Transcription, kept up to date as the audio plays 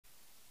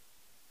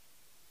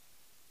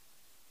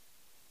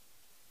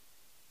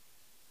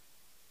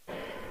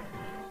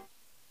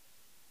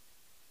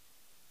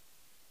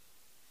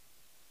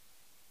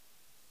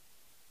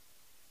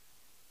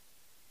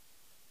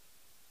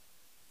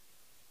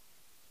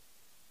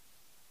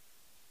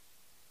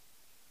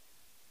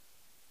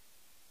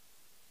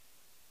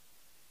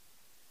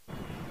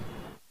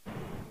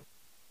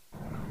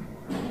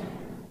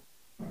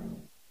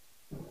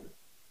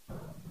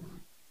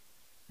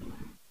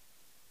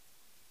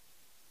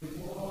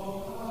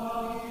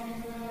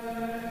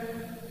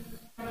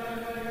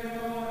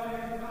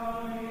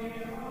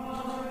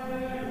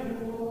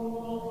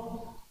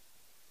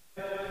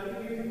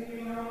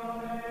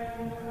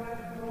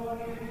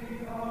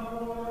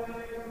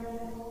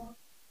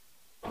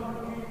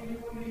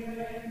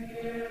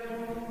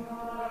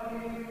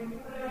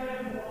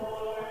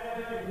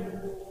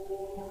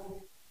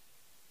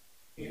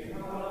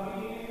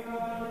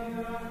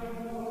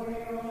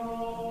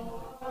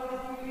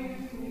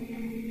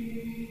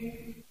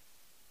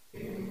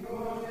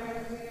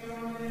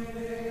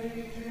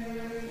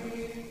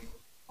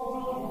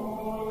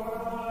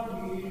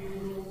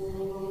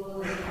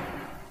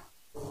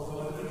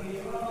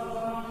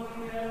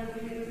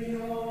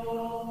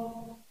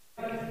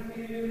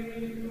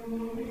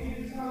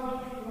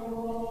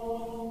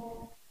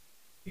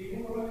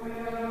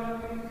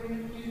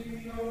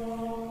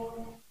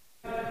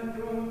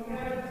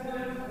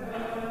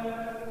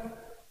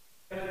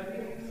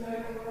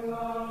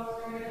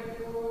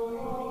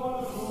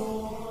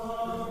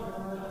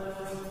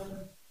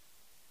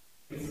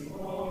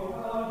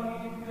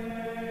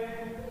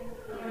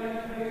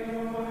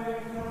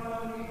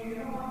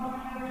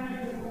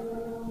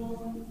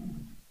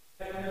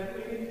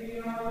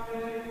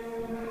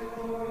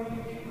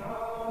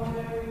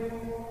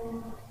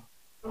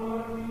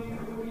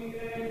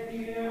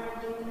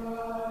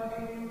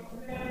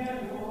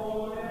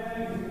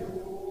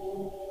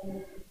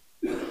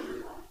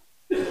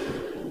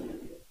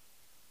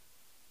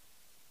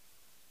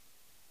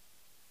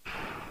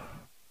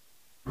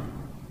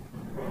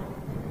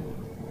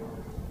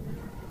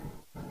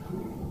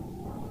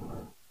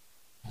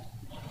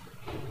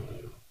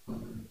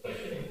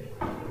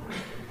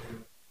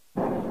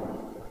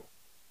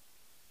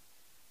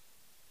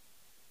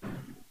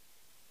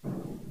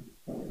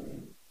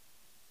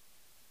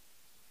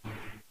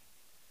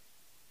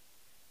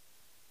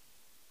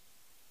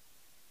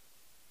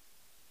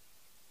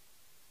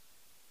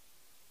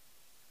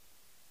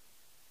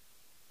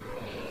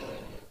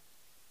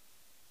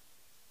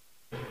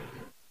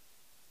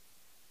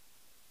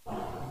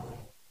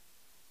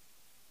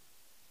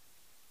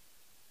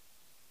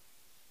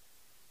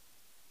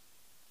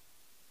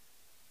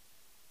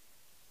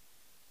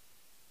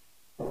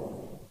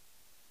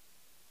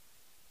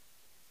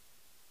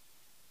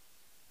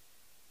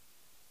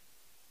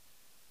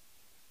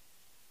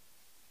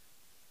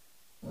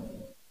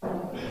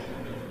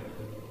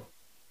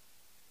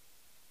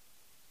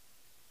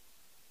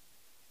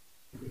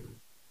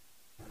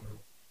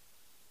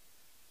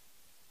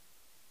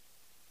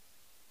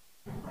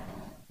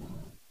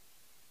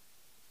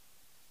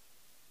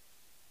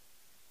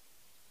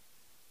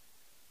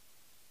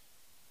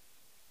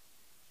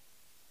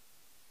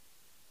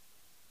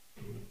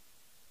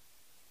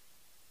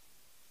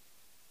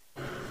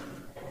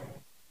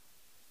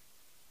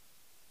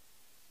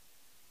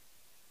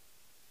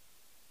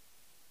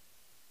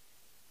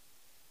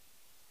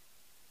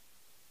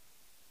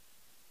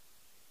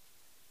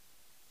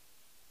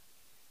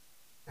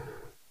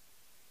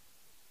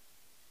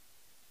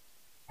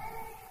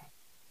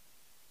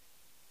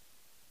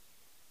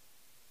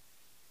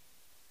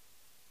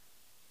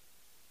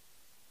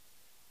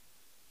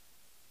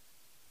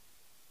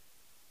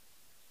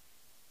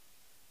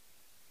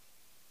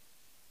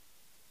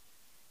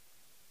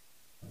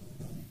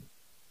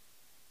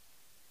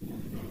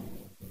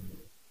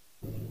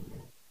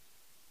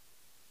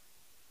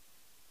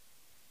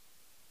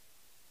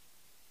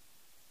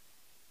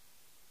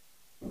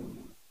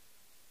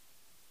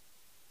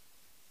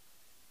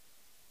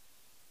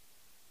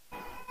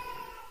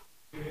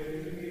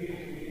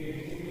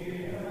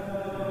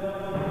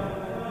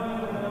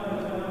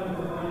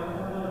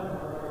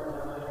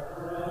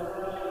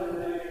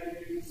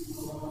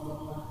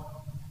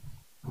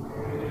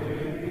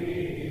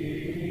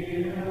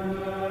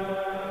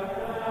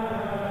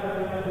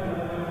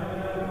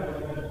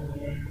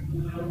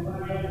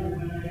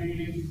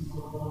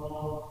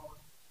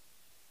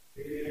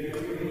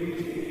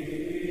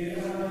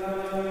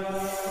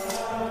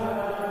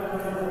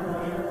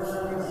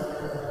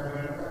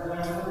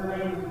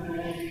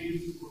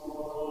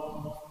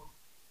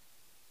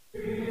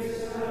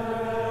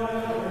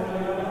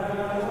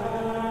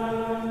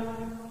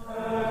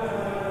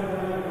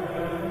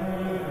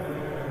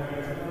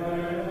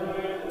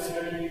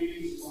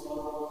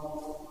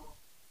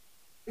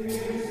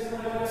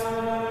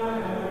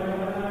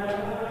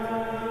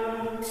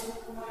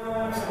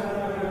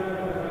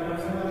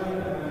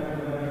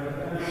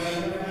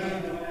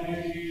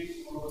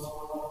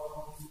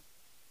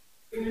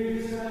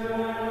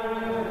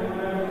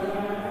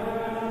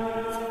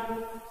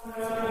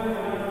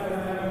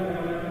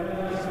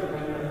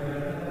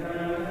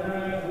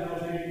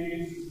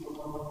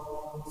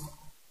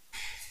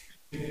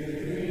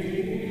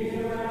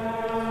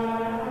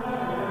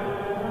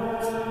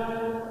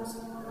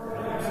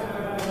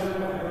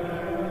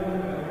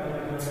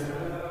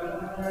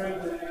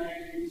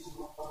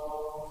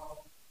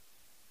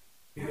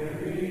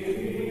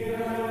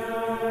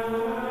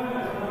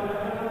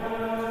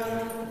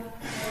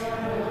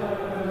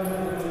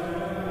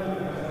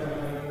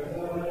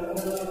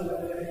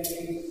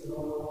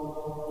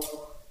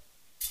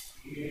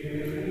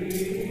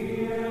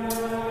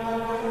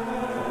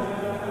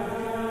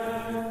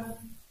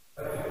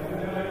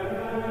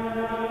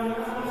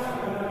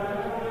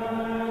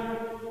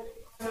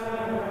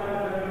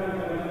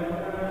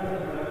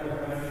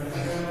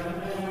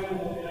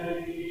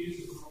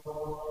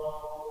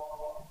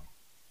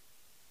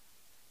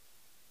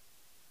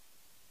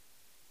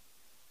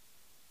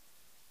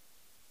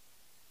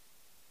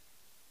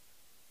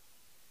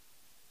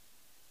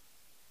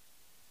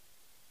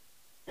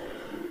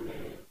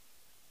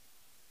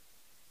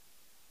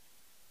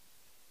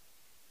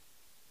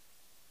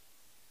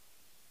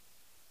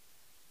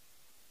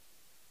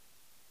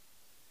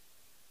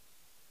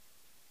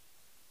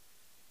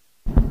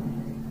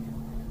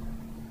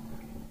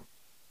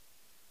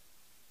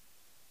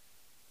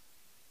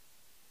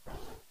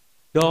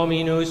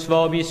Dominus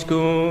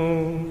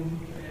vobiscum.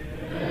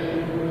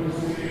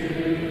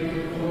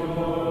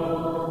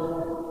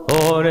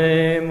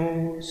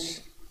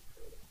 Oremus.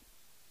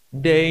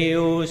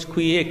 Deus,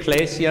 qui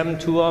ecclesiam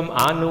tuam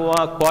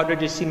annua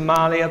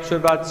quadragesimale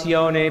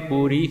observatione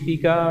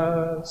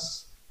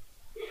purificas,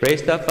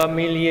 presta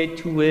familiae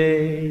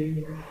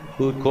tuae,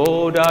 ut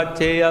coda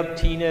te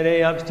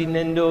obtinere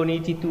abstinendo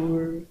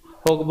nititur,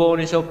 hoc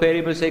bonis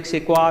operibus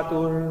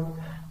exequatur,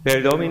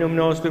 per Dominum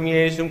nostrum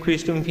Iesum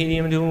Christum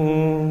Filium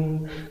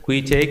tuum,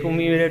 qui tecum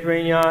vivit et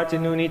regnat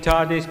in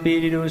unitate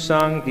Spiritus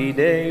Sancti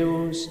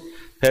Deus,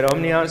 per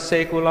omnia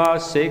saecula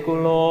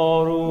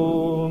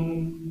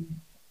saeculorum.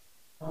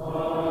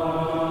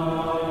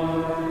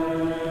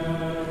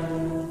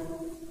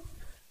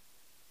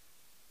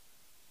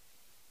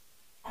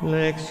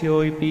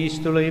 Lectio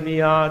Epistolae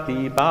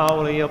Beati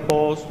Pauli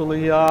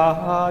Apostoli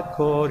ad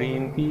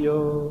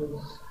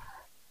Corinthios.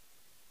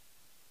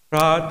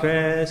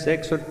 Fratres,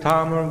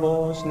 exhortamur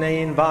vos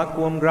ne in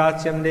vacuum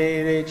gratiam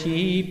Dei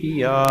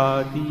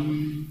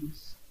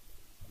recipiatis.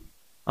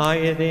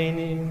 Aed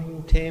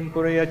enim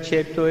tempore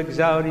accepto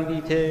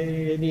exauditi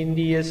te, ed in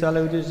die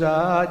salutis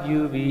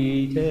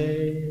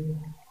adjuvite.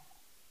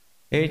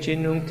 Ecce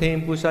nunc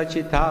tempus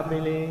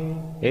acceptabile,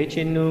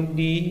 ecce nunc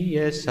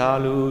dies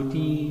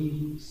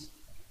salutis.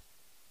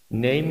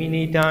 Ne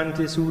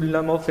militantes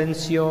ullam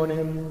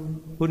offensionem,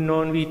 ut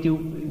non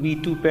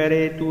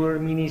vituperetur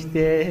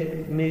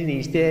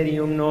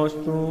ministerium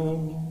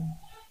nostrum,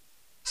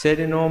 sed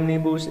in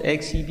omnibus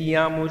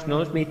exhibiamus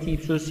nos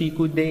metipsos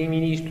sicut Dei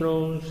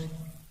ministros,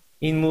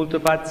 in multa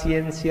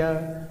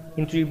patientia,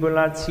 in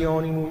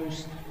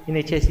tribulationibus, in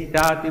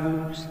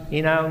necessitatibus,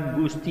 in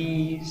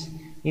angustiis,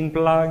 in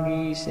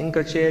plagis, in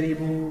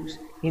carceribus,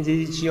 in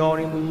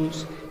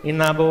seditionibus, in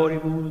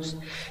laboribus,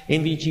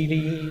 in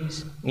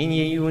vigiliis, in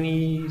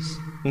iunis,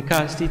 in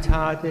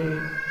castitate,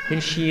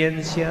 in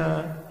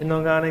scientia, in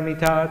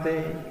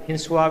longanimitate, in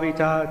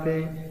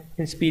suavitate,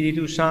 in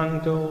Spiritus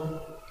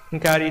Sancto, in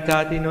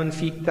caritate non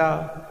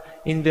ficta,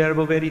 in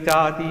verbo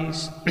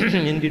veritatis,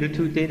 in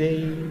virtute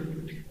Dei,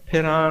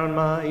 per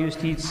alma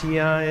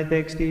justitia et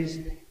extis,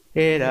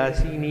 et a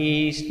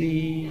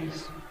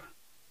sinistris,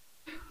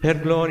 per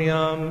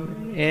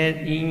gloriam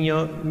et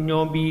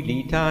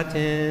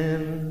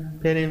ignobilitatem,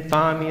 per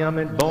infamiam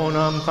et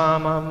bonam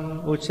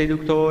famam, ut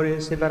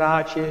seductores et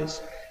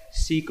veraces,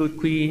 sicut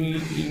qui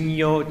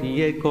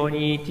ignoti et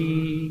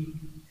cogniti,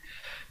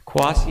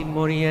 quasi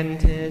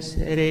morientes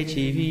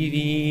reci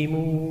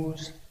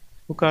vivimus,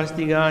 ut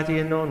castigati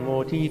et non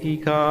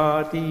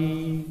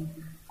mortificati,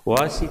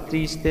 quasi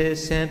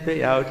tristes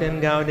sempre autem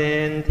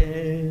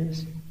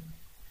gaudentes,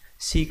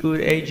 sicut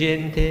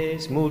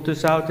agentes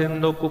multus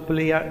autem loco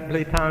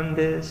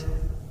pletantes,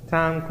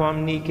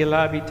 tamquam nihil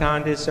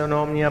habitantes in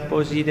omnia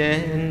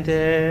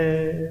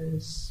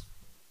possidentes.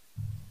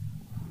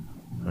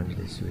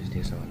 Angelis suis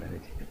Deus omnipotens.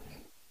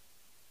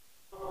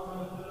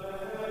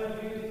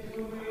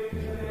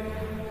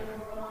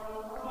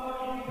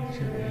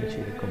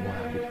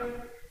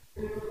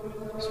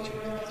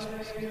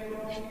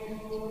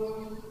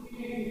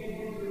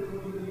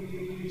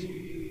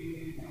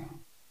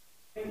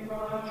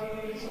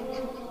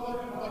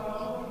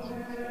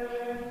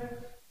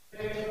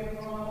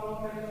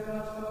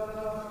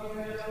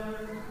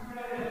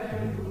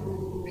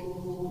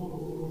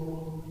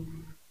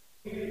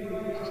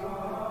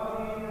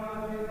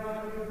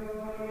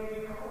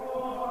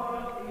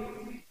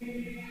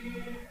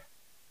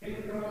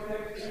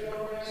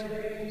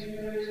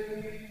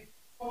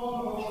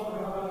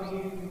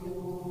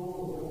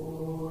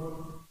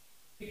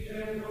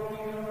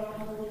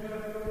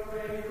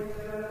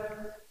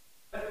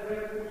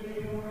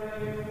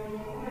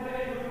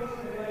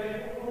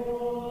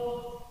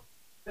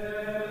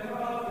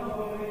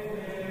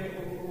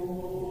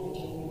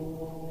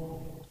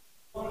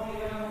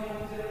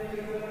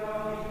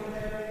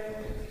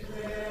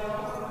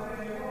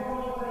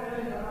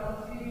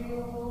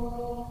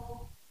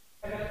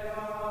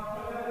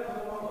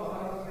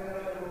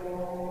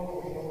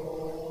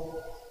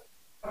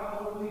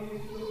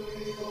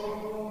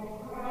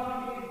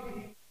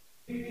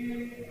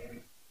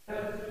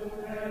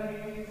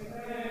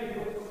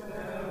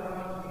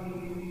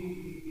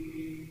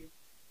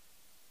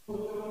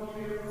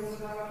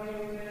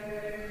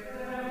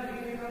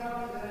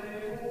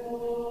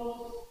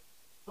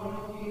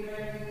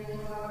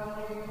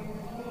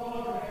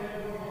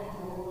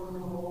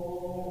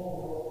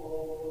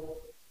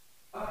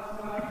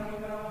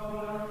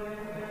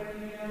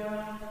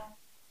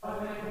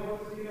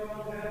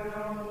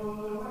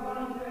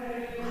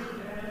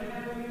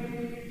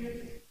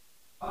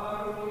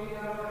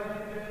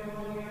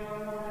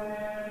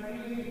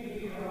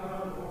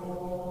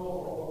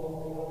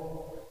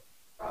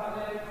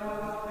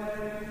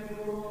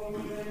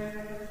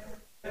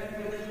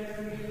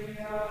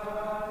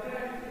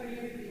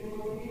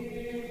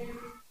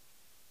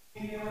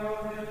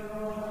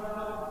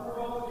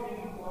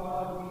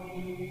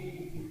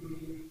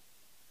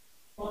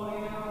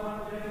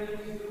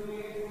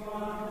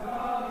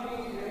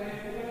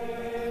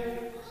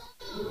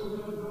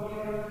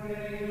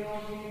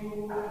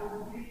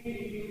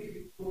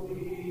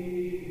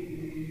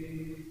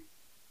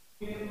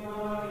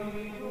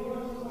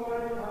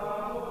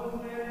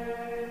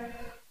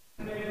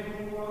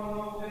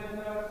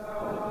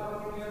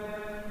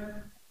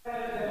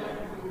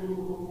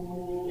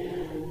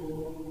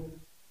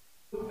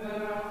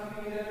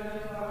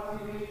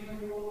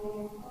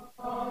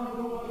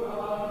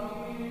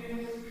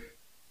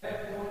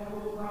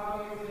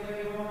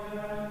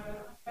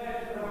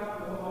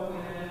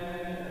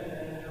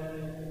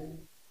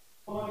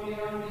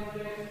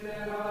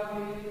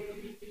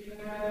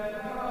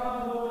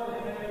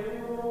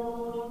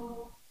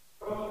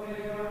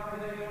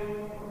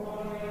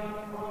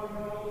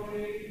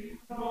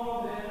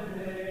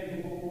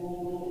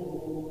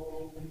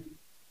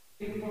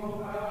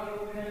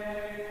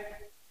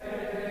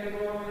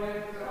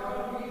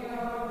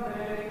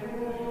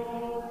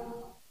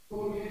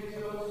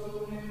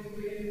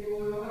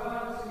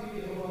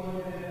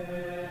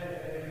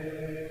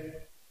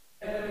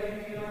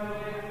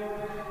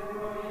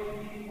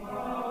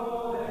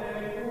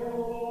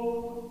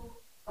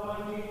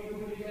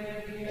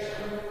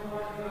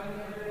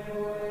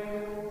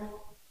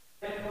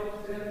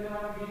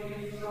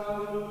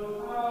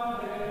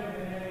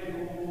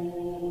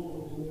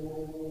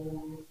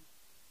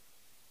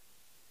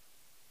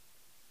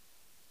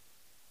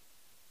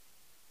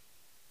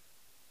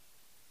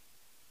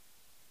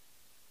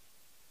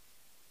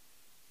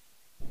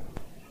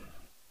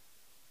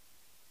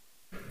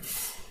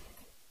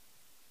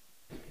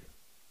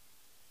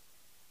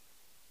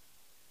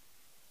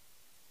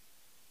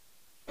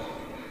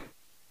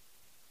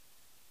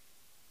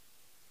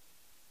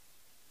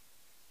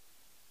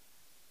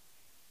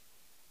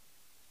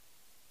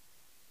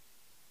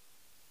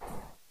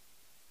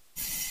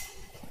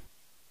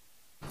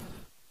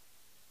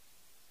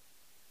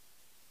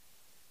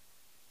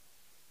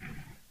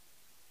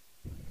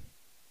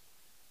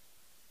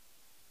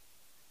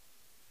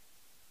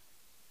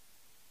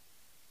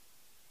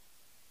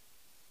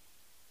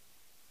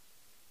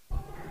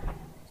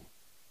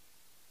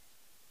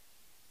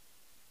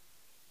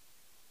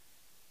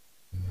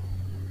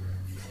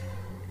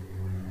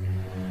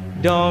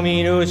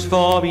 Dominus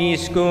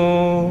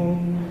vobiscum.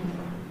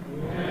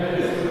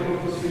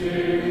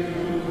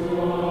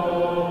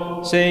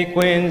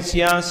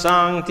 Sequentia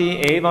Sancti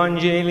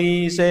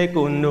Evangelii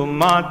secundum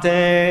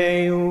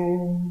Matteum.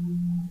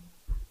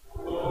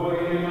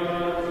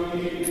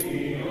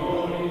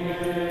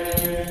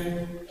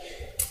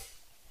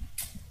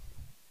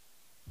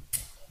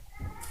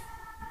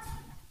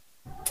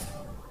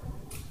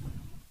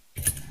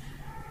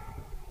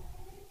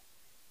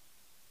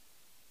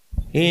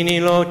 In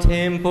illo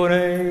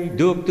tempore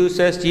ductus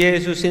est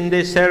Iesus in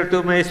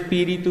desertum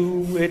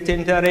spiritu et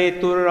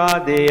tentaretur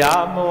ad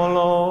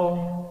diabolo.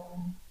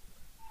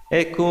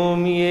 Et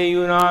cum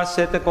iunas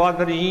et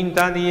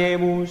quadraginta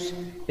diebus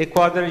et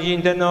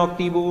quadraginta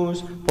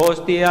noctibus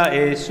postea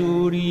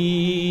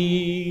esurit.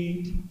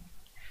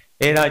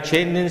 Et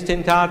accendens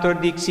tentator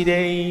dixit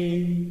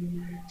ei,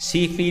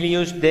 si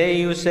filius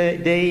Deus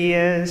Dei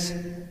es,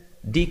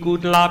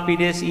 dicut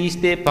lapides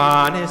iste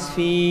panes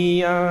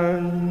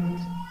fiant.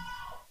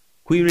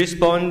 Qui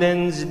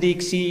respondens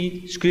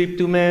dixit,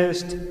 scriptum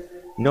est,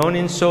 non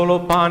in solo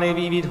pane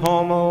vivit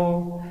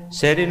homo,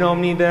 sed in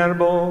omni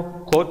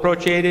verbo, quod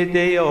procedet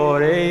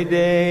deore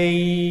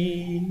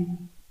Dei.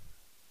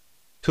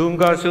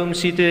 Tunga sum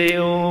sit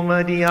eum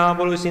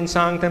diabolus in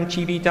sanctam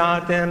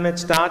civitatem et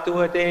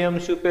statuat eum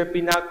super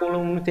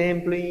pinaculum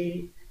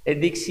templi,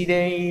 et dixit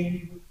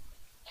ei,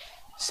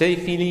 si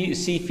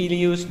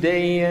filius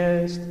Dei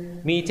est,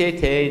 mite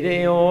te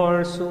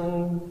deor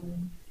sum.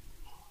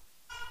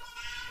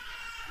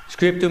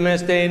 Scriptum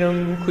est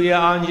enum, quia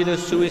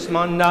angelus suis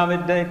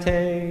mandavit de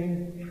te,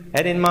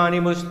 et in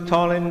manibus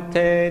tollent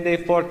te de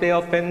forte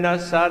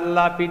offendas ad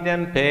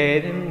lapidem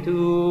pedem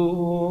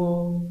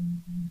tuum.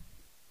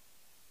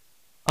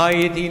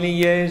 Ait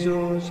ili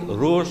Iesus,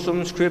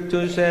 rursum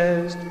scriptus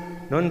est,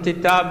 non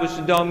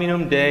titabus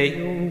Dominum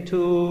Deum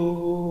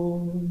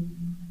tuum.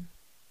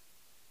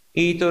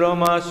 Itur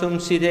omasum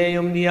sit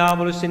eum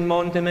diabolus in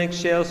montem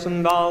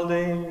excelsum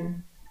valde,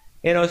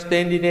 et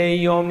ostendit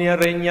ei omnia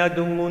regna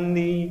dum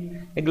mundi,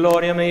 et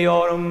gloriam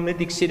eorum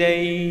dixit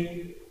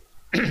ei,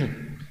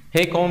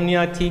 hec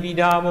omnia tibi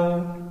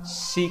dabo,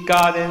 si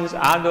cadens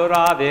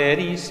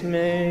adoraveris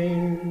me.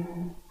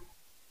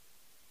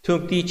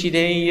 Tunc dicit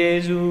ei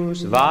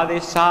Iesus,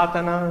 vade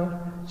Satana,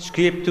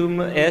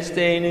 scriptum est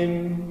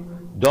enim,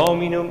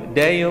 Dominum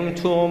Deum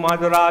tuum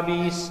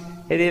adorabis,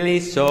 et illi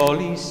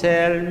soli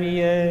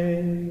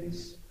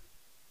servies.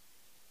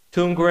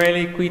 Tunc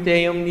reliquit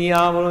eum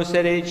diabolus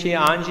et ecce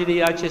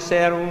angeli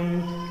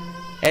acceserunt,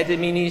 et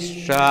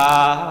ministravant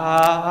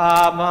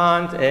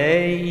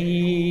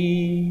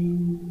ei.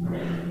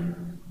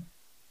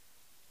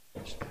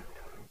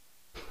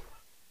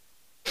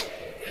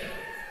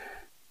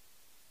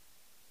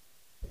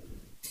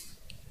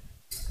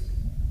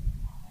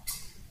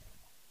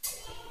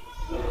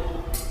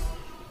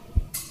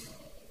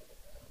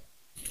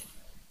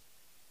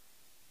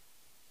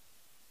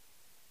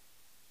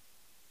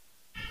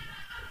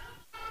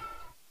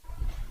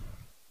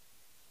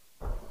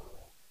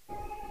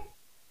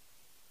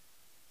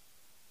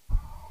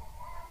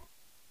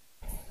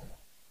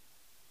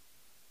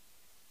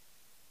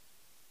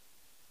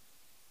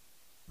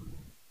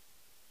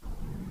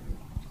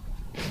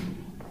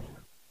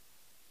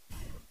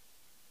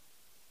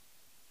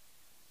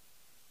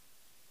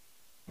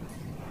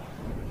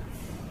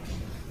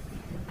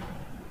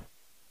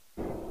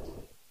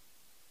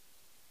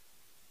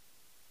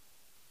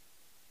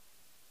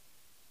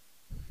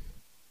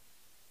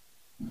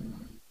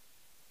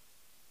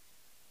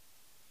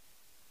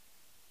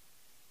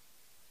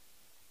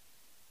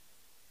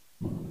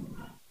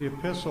 The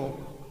epistle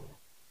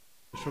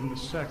is from the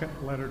second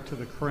letter to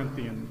the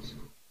Corinthians.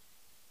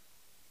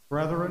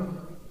 Brethren,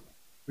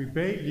 we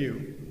beg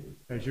you,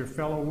 as your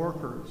fellow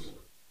workers,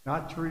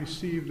 not to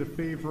receive the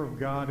favor of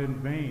God in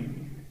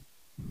vain.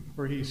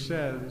 For he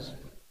says,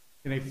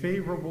 in a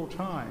favorable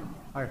time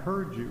I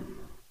heard you,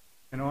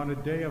 and on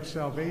a day of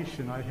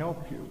salvation I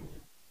helped you.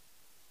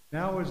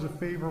 Now is the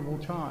favorable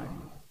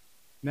time.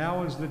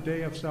 Now is the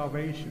day of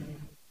salvation.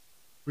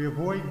 We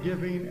avoid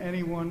giving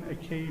anyone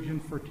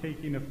occasion for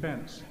taking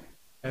offense,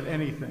 at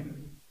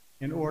anything,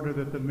 in order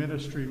that the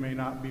ministry may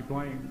not be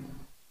blamed.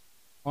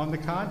 On the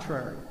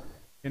contrary,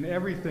 in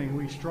everything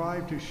we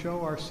strive to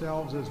show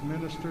ourselves as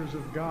ministers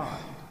of God,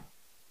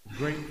 with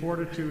great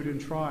fortitude in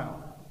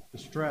trial,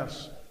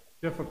 distress,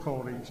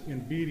 difficulties, in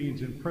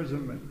beatings,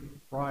 imprisonment,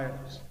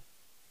 riots,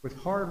 with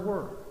hard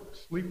work,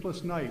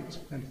 sleepless nights,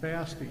 and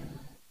fasting,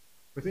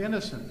 with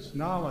innocence,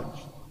 knowledge,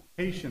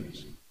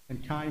 patience,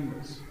 and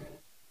kindness,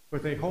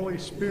 with a Holy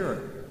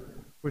Spirit,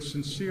 with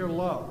sincere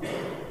love,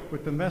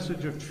 with the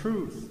message of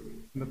truth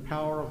and the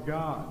power of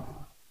God,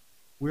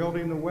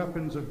 wielding the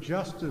weapons of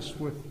justice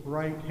with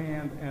right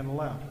hand and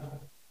left,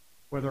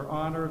 whether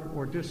honored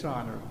or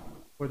dishonored,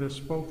 whether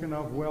spoken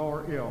of well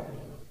or ill.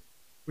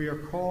 We are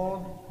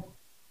called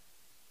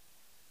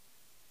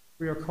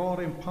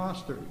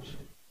impostors,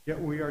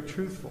 yet we are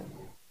truthful.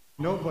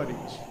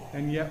 Nobodies,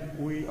 and yet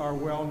we are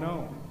well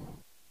known.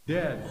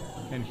 Dead,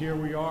 and here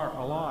we are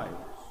alive.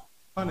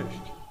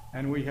 Punished,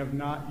 and we have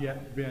not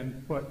yet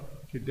been put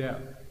to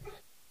death.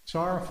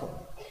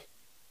 Sorrowful,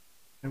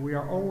 and we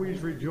are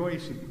always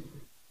rejoicing.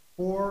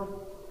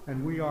 Poor,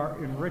 and we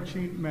are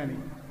enriching many.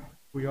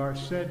 We are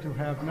said to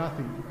have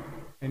nothing,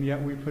 and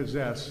yet we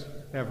possess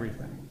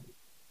everything.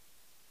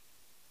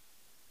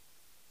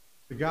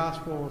 The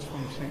Gospel is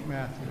from St.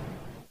 Matthew.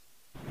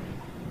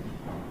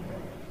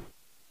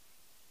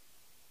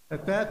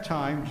 At that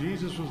time,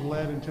 Jesus was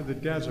led into the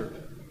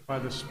desert by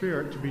the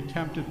Spirit to be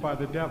tempted by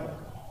the devil.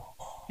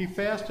 He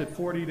fasted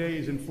 40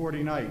 days and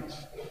 40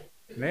 nights,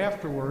 and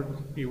afterward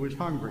he was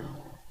hungry.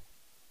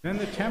 Then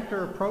the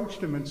tempter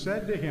approached him and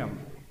said to him,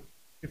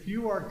 "If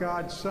you are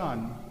God's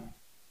Son,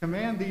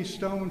 command these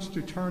stones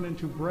to turn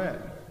into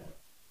bread."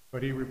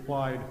 But he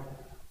replied,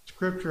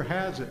 "Scripture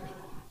has it,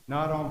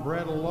 not on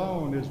bread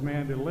alone is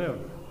man to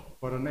live,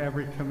 but on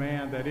every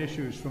command that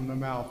issues from the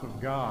mouth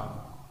of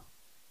God."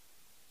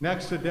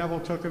 Next, the devil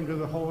took him to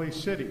the holy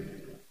city.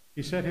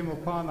 He set him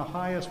upon the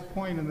highest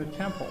point in the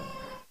temple,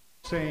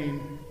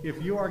 saying,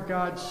 "If you are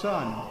God's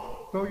Son,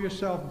 throw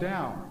yourself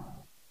down.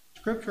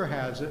 Scripture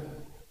has it,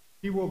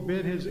 he will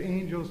bid his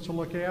angels to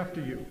look after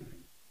you.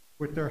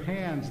 With their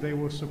hands they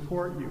will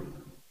support you,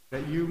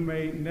 that you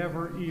may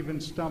never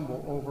even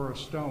stumble over a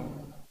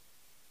stone."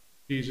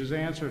 Jesus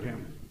answered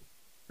him,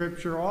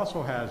 "Scripture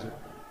also has it,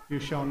 you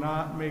shall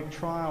not make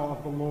trial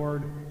of the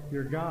Lord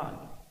your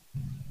God."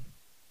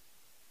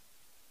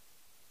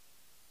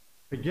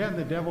 Again,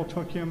 the devil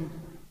took him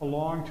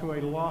along to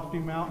a lofty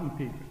mountain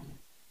peak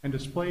and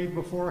displayed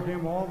before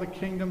him all the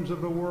kingdoms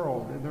of the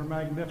world and their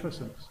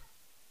magnificence,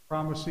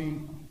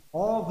 promising,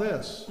 "All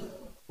this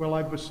will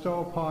I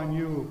bestow upon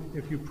you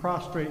if you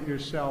prostrate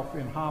yourself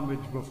in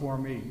homage before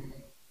me."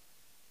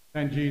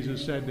 Then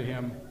Jesus said to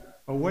him,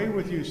 "Away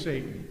with you,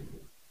 Satan.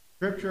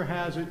 Scripture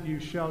has it, you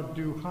shall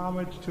do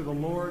homage to the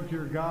Lord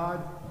your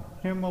God.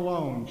 Him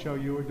alone shall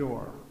you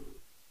adore."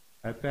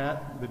 At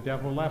that, the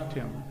devil left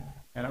him,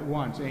 and at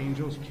once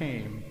angels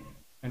came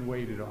and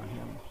waited on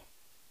him.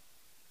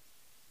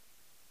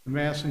 The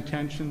Mass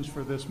intentions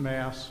for this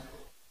Mass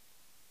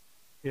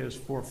is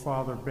for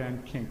Father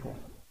Ben Kinkle.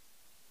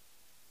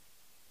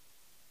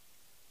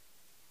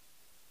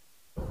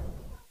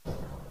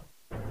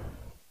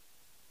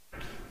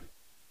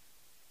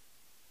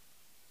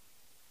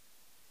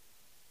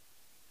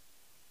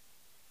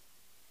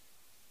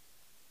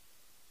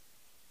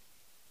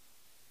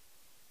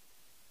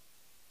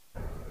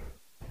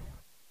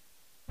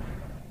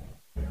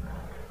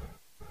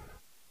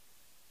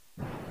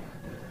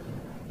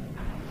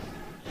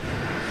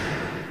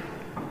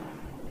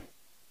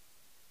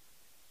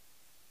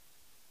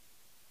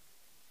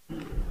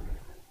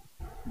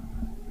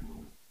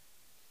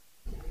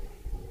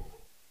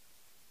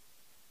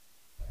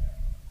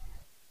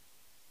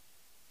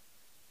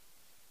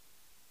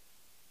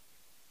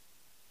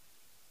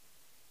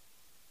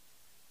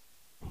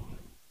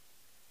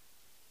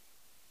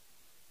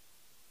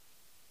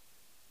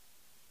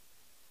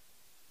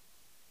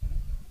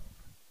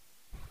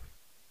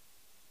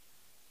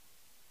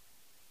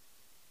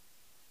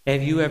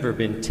 Have you ever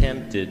been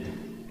tempted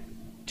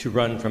to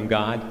run from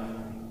God?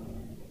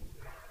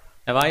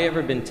 Have I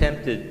ever been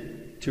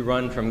tempted to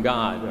run from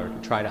God or to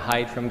try to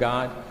hide from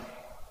God?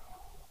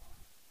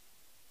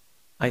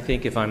 I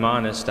think if I'm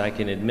honest, I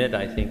can admit,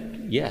 I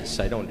think, yes,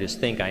 I don't just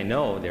think, I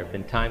know. There have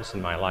been times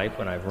in my life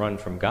when I've run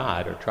from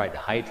God or tried to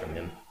hide from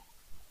Him.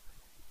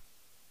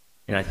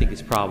 And I think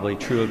it's probably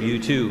true of you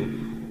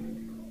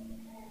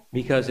too.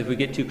 Because if we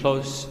get too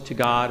close to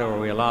God or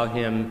we allow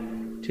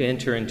Him to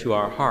enter into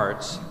our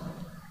hearts,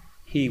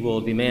 He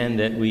will demand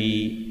that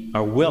we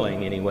are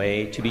willing,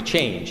 anyway, to be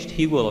changed.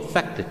 He will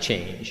effect a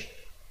change,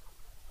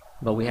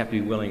 but we have to be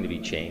willing to be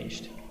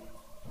changed.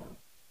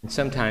 And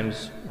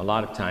sometimes, a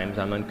lot of times,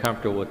 I'm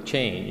uncomfortable with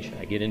change.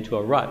 I get into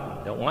a rut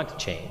and don't want to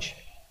change.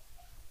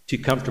 Too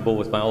comfortable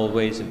with my old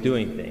ways of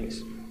doing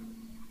things.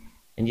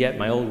 And yet,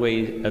 my old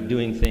way of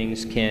doing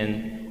things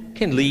can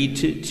lead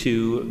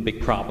to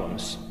big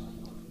problems,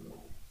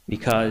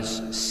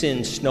 because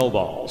sin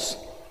snowballs.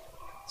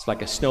 It's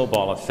like a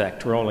snowball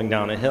effect rolling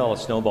down a hill. A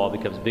snowball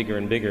becomes bigger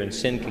and bigger, and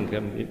sin can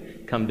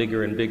become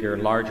bigger and bigger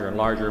and larger,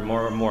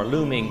 more and more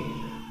looming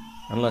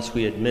unless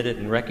we admit it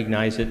and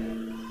recognize it,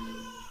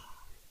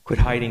 quit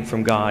hiding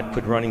from God,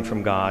 quit running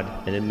from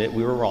God, and admit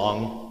we were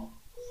wrong,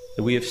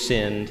 that we have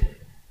sinned,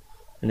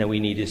 and that we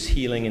need His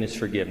healing and His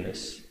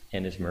forgiveness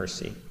and His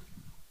mercy.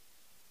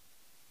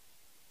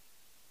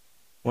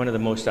 One of the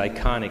most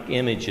iconic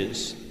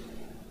images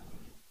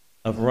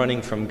of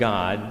running from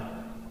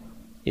God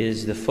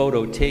is the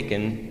photo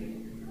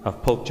taken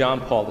of Pope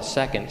John Paul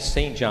II,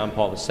 St. John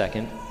Paul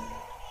II,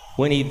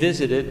 when he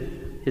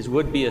visited his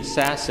would-be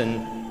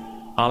assassin,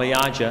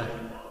 Aliaga,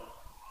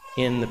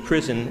 in the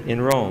prison in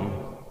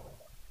Rome.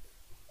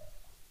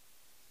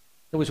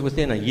 It was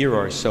within a year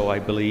or so, I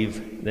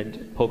believe,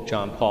 that Pope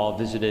John Paul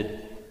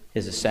visited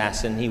his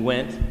assassin. He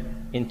went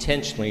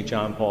intentionally,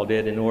 John Paul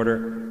did, in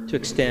order to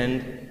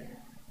extend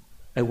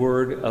a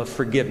word of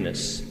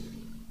forgiveness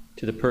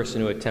to the person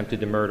who attempted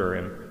to murder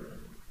him.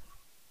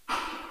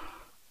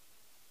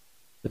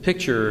 The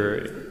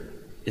picture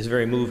is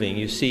very moving.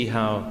 You see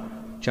how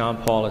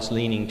John Paul is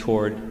leaning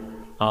toward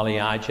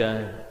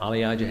Aliaga.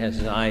 Aliaga has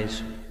his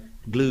eyes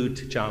glued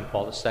to John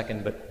Paul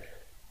II, but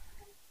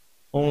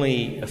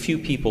only a few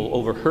people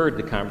overheard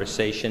the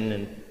conversation,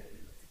 and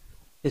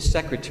his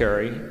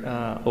secretary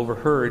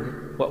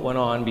overheard what went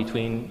on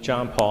between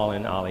John Paul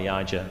and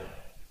Aliaga.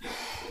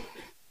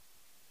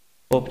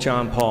 Pope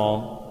John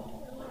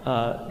Paul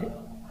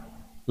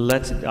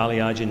lets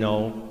Aliaga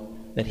know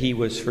that he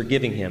was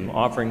forgiving him,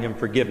 offering him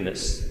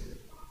forgiveness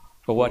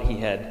for what he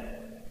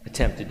had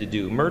attempted to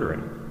do, murder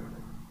him.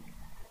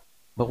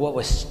 But what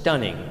was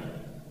stunning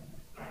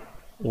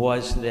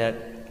was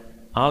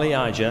that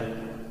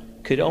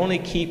Aliaga could only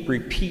keep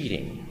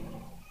repeating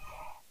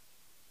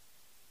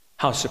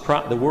how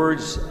the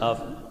words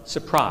of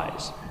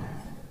surprise.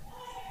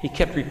 He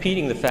kept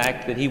repeating the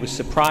fact that he was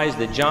surprised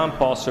that John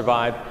Paul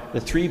survived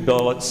the 3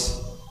 bullets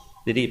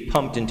that he had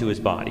pumped into his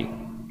body.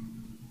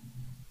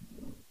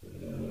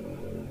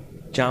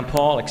 John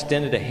Paul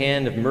extended a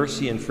hand of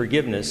mercy and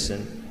forgiveness,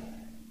 and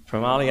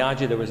from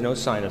Aliaga there was no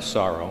sign of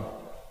sorrow,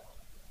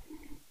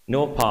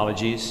 no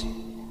apologies,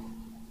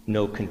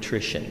 no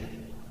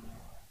contrition,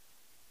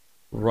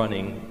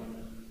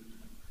 running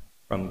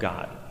from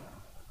God.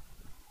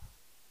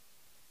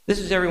 This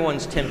is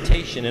everyone's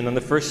temptation, and on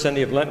the first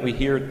Sunday of Lent we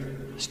hear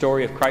the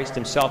story of Christ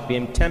himself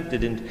being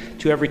tempted, and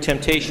to every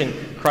temptation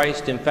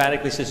Christ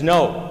emphatically says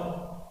no.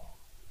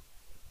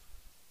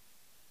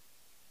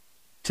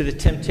 To the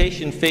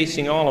temptation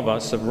facing all of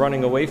us of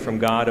running away from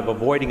God, of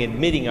avoiding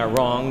admitting our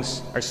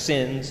wrongs, our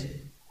sins,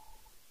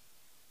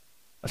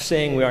 of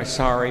saying we are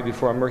sorry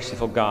before a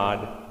merciful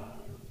God,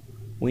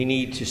 we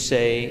need to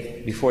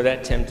say before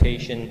that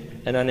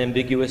temptation an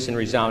unambiguous and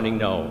resounding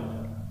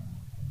no.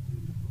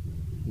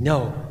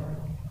 No.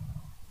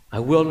 I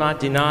will not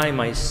deny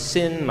my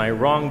sin, my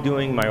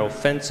wrongdoing, my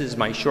offenses,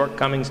 my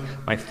shortcomings,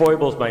 my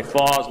foibles, my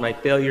flaws, my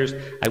failures.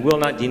 I will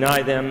not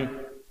deny them.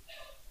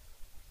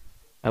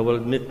 I will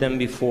admit them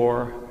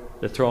before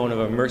the throne of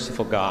a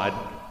merciful God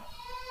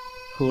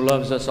who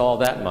loves us all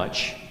that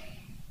much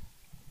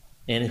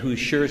and who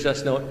assures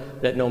us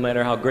that no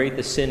matter how great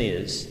the sin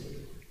is,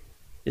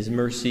 His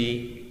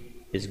mercy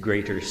is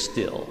greater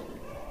still.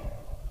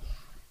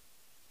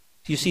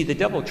 You see, the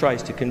devil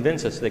tries to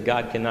convince us that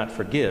God cannot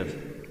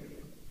forgive.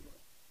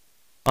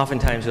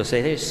 Oftentimes he'll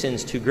say, hey,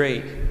 sin's too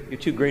great. You're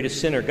too great a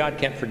sinner. God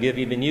can't forgive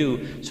even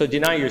you, so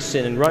deny your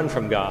sin and run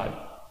from God.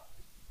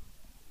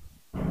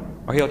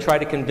 Or he'll try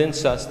to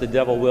convince us, the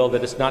devil will,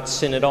 that it's not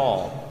sin at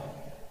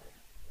all.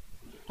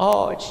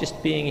 Oh, it's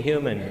just being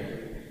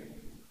human.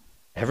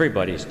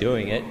 Everybody's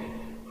doing it.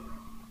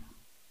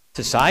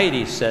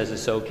 Society says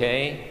it's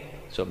okay,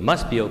 so it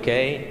must be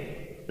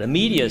okay. The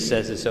media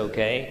says it's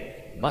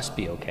okay, it must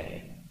be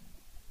okay.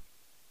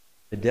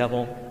 The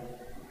devil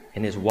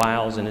and his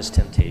wiles and his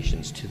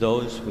temptations, to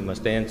those we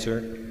must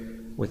answer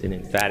with an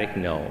emphatic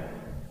no.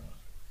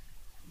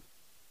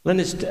 Lent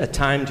is a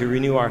time to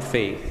renew our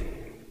faith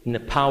in the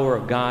power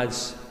of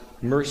God's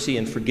mercy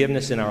and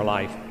forgiveness in our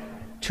life,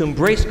 to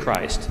embrace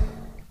Christ,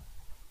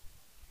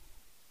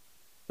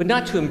 but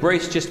not to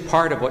embrace just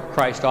part of what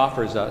Christ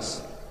offers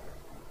us,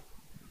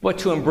 but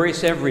to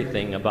embrace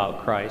everything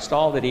about Christ,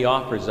 all that He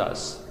offers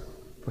us.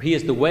 For He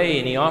is the way,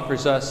 and He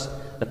offers us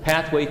the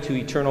pathway to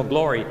eternal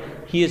glory.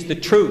 He is the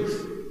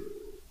truth.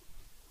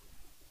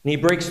 And He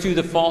breaks through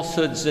the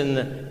falsehoods and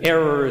the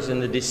errors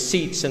and the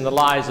deceits and the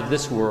lies of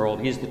this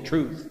world. He is the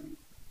truth.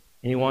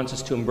 And He wants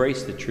us to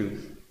embrace the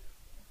truth.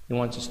 He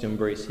wants us to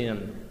embrace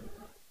Him.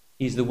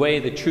 He's the way,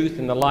 the truth,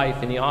 and the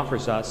life, and He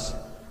offers us,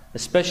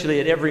 especially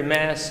at every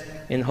Mass,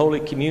 in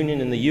Holy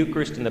Communion, in the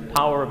Eucharist, in the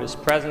power of His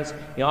presence,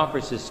 He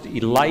offers His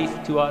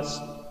life to us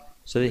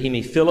so that He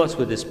may fill us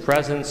with His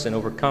presence and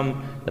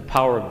overcome the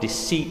power of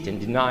deceit and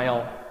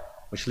denial,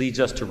 which leads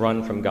us to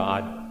run from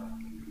God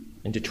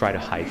and to try to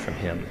hide from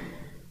Him.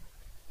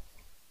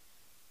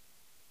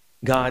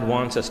 God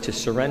wants us to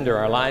surrender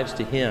our lives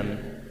to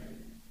Him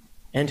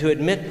and to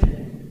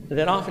admit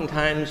that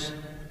oftentimes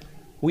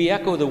we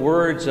echo the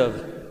words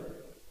of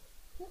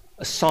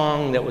a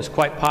song that was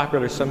quite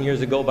popular some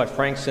years ago by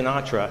Frank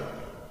Sinatra,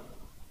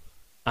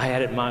 I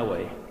Had It My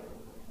Way.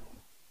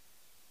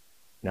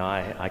 Now,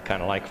 I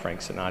kind of like Frank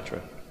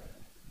Sinatra.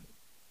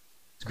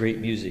 It's great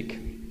music.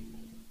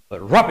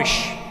 But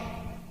rubbish,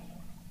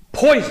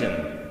 poison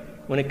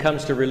when it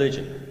comes to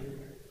religion.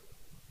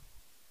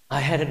 I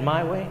had it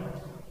my way.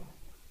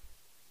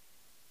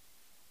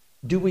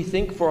 Do we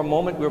think for a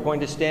moment we're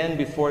going to stand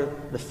before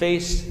the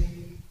face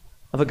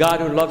of a God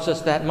who loves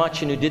us that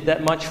much and who did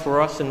that much for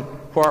us and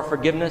for our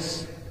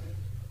forgiveness?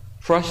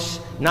 For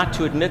us not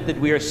to admit that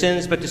we are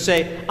sins, but to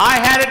say, I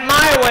had it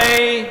my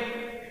way.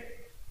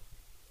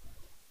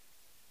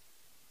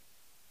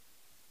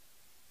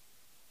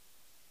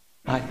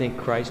 I think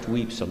Christ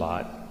weeps a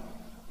lot.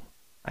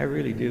 I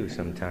really do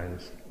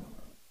sometimes.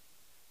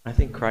 I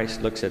think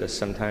Christ looks at us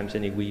sometimes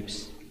and he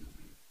weeps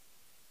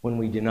when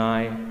we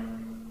deny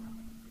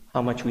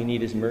how much we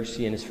need his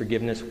mercy and his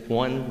forgiveness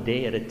one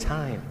day at a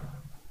time.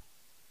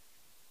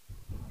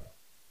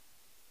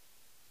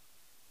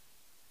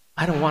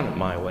 I don't want it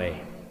my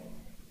way,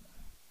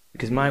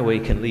 because my way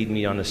can lead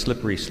me on a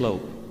slippery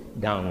slope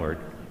downward.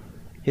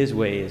 His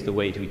way is the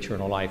way to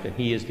eternal life, and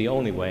he is the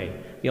only way,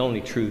 the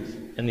only truth,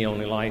 and the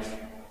only life.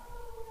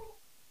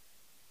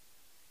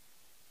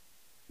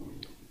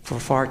 For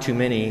far too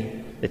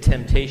many, the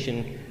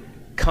temptation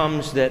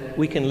comes that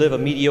we can live a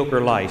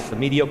mediocre life, a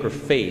mediocre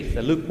faith,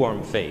 a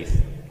lukewarm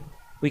faith.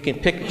 We can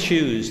pick and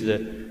choose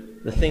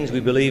the things we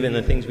believe in,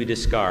 the things we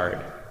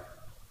discard.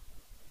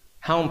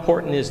 How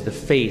important is the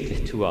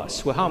faith to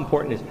us? Well, how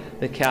important is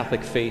the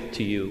Catholic faith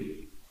to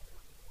you?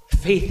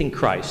 Faith in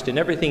Christ and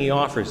everything he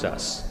offers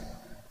us.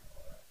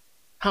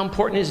 How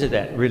important is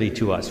that really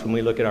to us when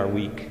we look at our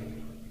week?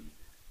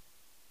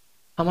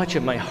 How much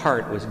of my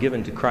heart was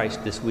given to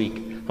Christ this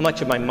week? How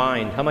much of my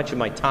mind, how much of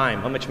my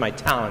time, how much of my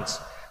talents,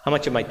 how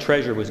much of my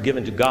treasure was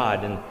given to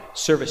God in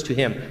service to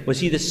him? Was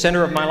he the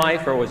center of my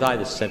life, or was I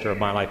the center of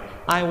my life?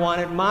 I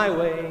wanted my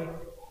way.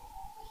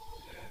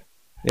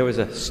 There was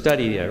a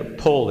study, a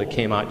poll that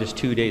came out just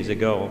 2 days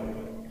ago.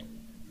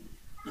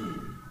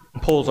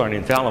 Polls aren't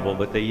infallible,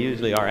 but they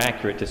usually are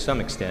accurate to some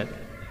extent.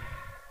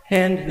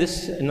 And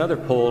another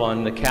poll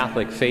on the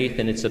Catholic faith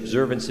and its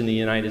observance in the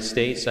United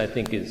States, I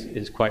think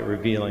is quite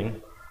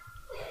revealing.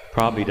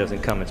 Probably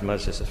doesn't come as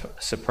much as a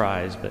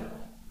surprise, but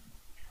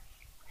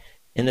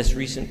in this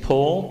recent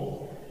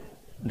poll,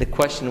 the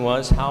question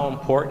was, how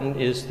important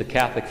is the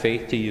Catholic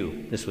faith to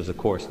you? This was a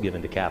course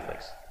given to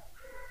Catholics.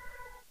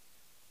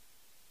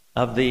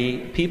 Of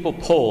the people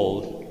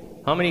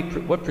polled,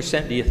 what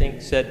percent do you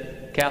think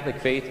said Catholic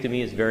faith to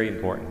me is very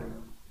important?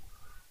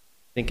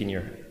 Think in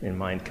your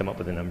mind, come up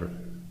with a number.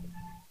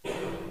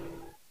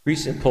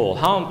 Recent poll,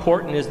 how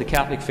important is the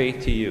Catholic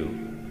faith to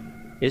you?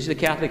 Is the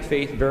Catholic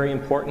faith very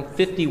important?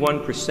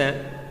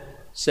 51%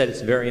 said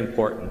it's very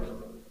important.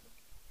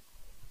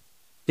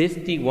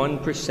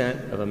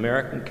 51% of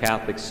American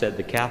Catholics said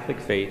the Catholic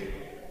faith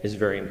is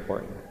very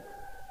important.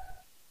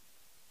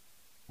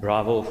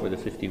 Bravo for the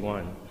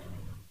 51.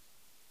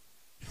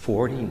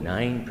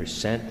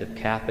 49% of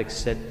Catholics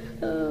said,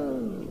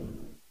 oh,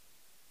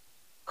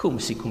 cum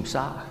si cum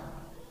sa.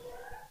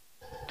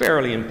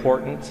 Fairly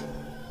important,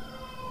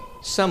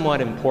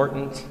 somewhat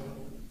important,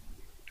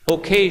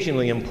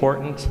 occasionally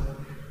important.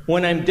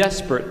 When I'm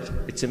desperate,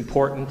 it's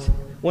important.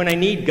 When I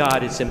need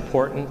God, it's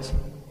important.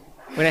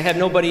 When I have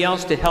nobody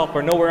else to help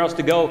or nowhere else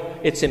to go,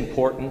 it's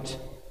important.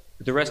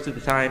 But the rest of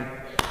the time,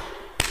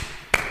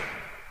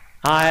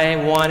 I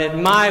want it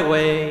my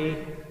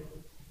way.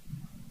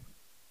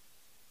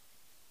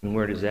 And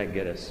where does that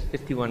get us?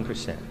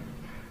 51%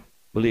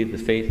 believe the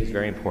faith is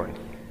very important.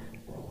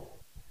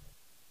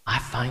 I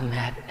find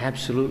that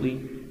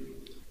absolutely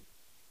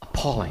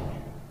appalling,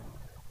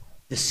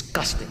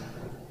 disgusting,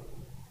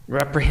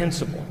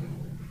 reprehensible.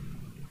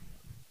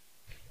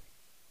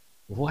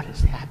 What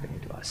is happening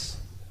to us?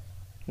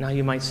 Now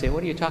you might say,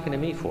 what are you talking to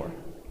me for?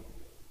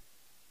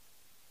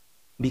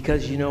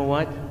 Because you know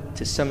what?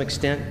 To some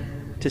extent,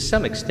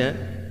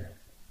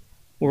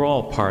 we're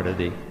all part of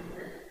the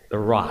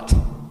rot.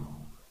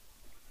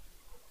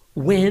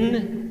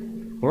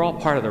 When we're all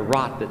part of the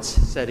rot that's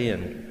set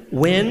in.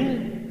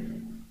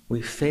 When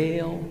we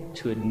fail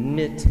to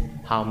admit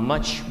how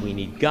much we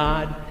need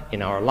God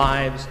in our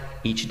lives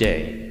each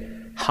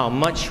day, how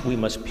much we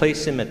must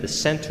place him at the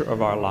center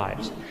of our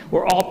lives.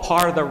 We're all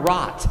part of the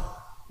rot.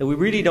 That we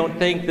really don't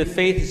think that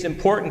faith is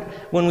important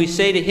when we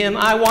say to him,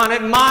 I want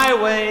it my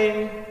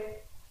way.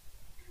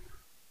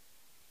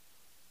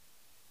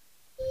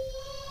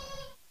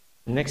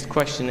 The next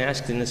question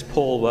asked in this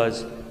poll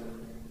was,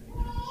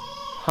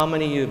 how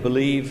many of you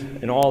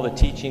believe in all the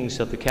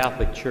teachings of the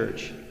Catholic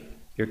Church?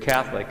 You're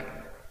Catholic.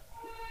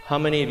 How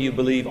many of you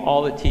believe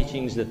all the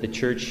teachings that the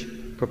Church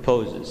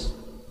proposes?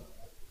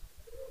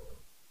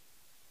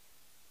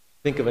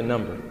 Think of a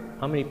number.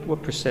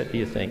 What percent do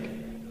you think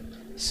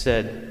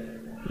said,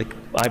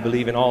 I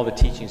believe in all the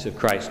teachings of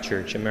Christ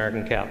Church,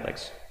 American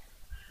Catholics?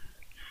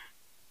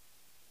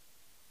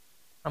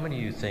 How many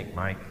of you think,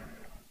 Mike?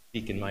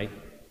 Deacon Mike?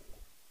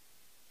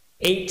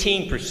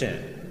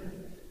 18%.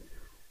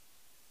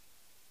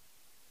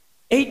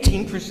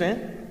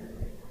 18%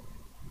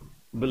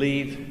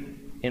 believe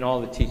in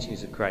all the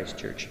teachings of Christ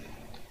Church.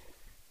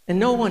 And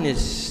no one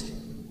is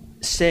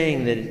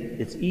saying that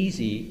it's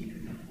easy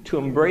to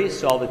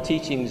embrace all the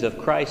teachings of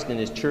Christ and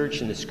His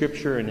church and the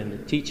Scripture and in the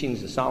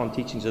teachings, the solemn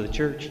teachings of the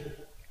church.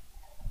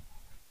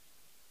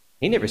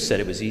 He never said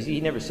it was easy.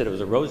 He never said it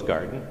was a rose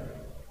garden.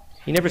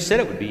 He never said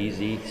it would be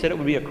easy. He said it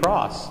would be a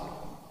cross.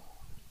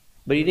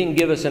 But He didn't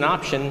give us an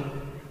option.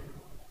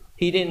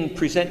 He didn't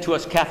present to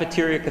us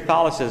cafeteria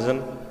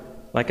Catholicism.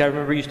 Like I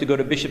remember I used to go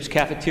to Bishop's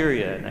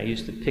Cafeteria, and I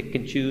used to pick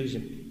and choose.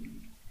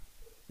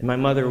 And my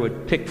mother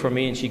would pick for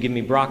me, and she'd give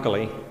me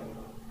broccoli.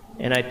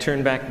 And I'd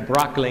turn back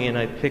broccoli, and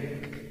I'd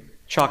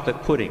pick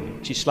chocolate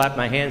pudding. She slapped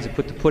my hands and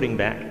put the pudding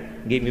back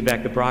and gave me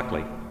back the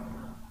broccoli.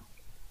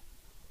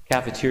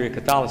 Cafeteria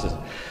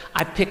Catholicism.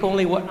 I pick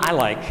only what I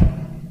like,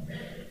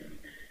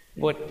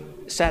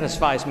 what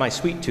satisfies my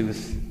sweet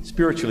tooth,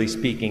 spiritually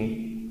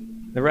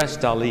speaking. The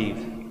rest I'll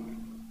leave.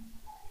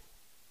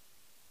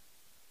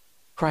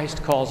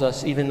 Christ calls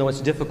us, even though it's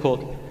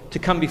difficult, to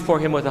come before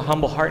Him with a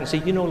humble heart and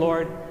say, you know,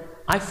 Lord,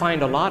 I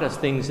find a lot of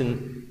things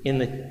in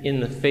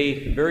the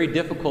faith very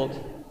difficult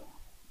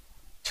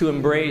to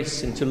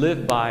embrace and to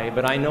live by,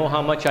 but I know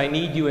how much I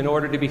need You in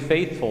order to be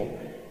faithful.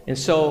 And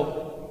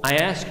so I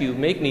ask You,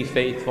 make me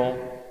faithful.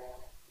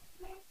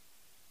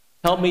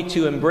 Help me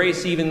to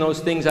embrace even those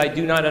things I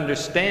do not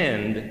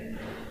understand,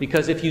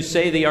 because if You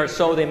say they are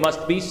so, they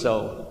must be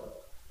so.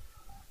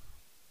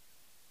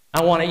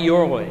 I want it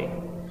Your way.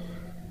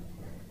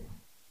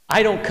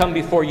 I don't come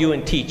before You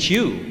and teach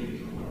You.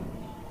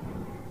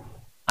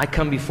 I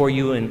come before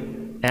You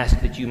and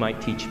ask that You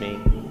might teach me,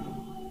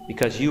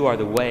 because You are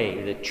the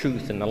way, the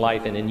truth, and the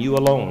life, and in You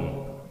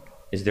alone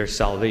is there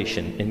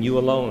salvation. In You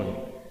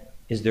alone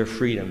is there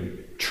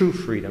freedom, true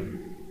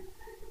freedom.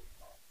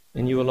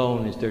 In You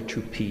alone is there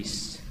true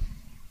peace.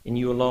 In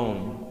You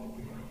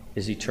alone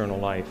is eternal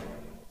life.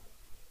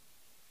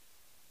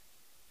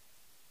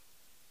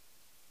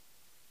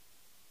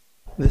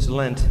 This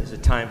Lent is a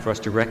time for us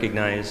to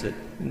recognize that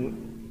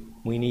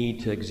we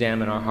need to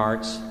examine our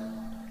hearts,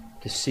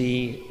 to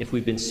see if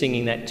we've been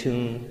singing that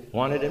tune,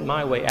 wanted it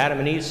my way. Adam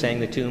and Eve sang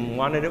the tune,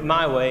 wanted it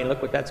my way, and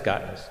look what that's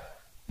gotten us.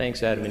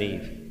 Thanks, Adam and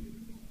Eve.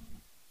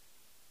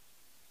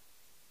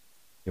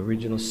 The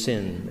original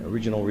sin, the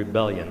original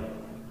rebellion.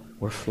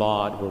 We're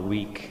flawed, we're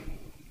weak.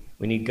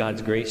 We need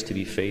God's grace to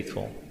be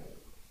faithful.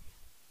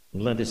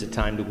 Lent is a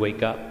time to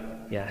wake up,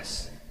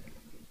 yes.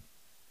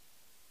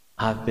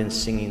 I've been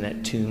singing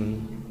that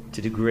tune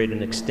to too great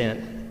an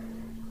extent.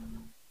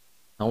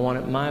 I want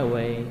it my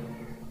way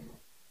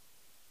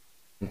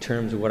in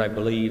terms of what I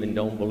believe and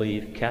don't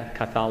believe.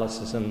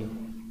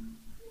 Catholicism,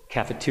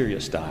 cafeteria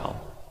style.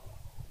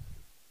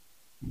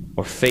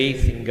 Or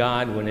faith in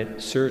God when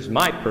it serves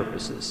my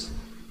purposes.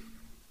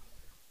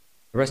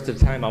 The rest of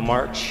the time I'll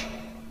march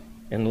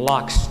in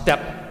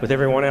lockstep with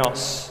everyone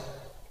else,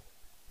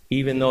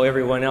 even though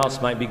everyone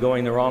else might be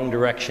going the wrong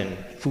direction.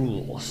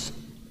 Fools.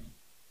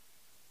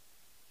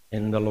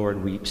 And the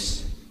Lord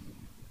weeps.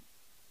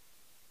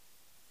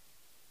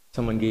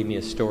 Someone gave me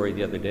a story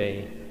the other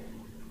day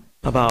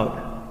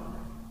about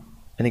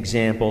an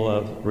example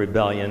of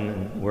rebellion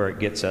and where it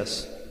gets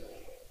us.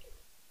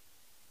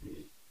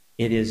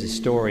 It is a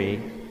story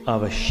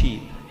of a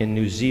sheep in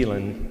New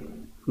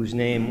Zealand whose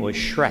name was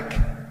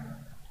Shrek.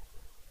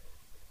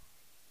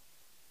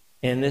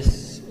 And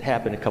this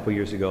happened a couple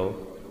years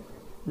ago.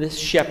 This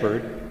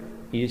shepherd,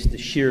 he used to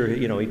shear,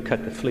 he'd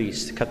cut the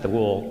fleece, cut the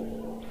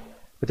wool.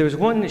 But there was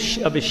one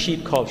of his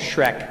sheep called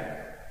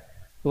Shrek,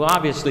 who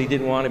obviously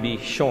didn't want to be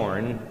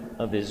shorn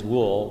of his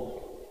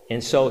wool,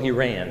 and so he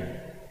ran.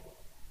 And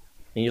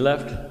he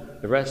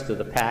left the rest of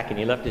the pack, and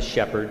he left his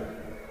shepherd.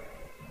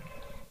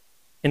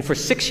 And for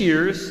 6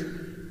 years,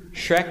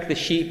 Shrek the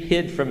sheep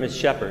hid from his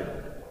shepherd.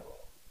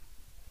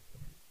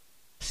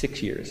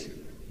 6 years.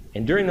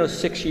 And during those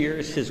 6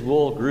 years, his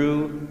wool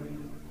grew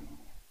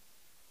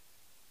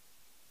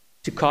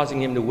to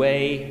causing him to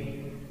weigh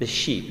the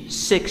sheep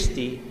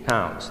 60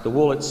 pounds. The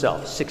wool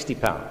itself, 60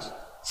 pounds.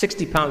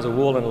 60 pounds of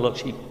wool in a little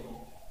sheep.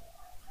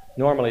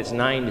 Normally it's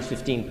 9 to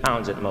 15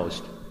 pounds at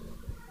most.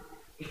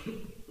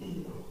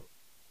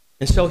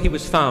 And so he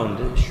was found,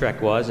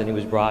 Shrek was, and he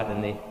was brought,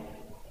 and they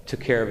took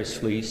care of his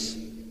fleece.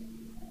 And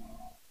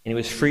he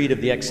was freed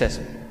of the excess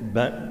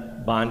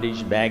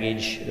bondage,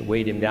 baggage that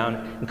weighed him down,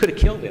 and could have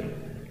killed him.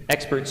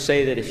 Experts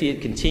say that if he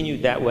had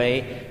continued that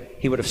way,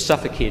 he would have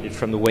suffocated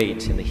from the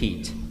weight and the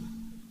heat.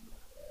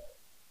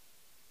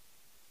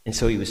 And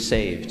so he was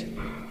saved.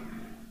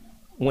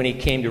 When he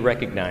came to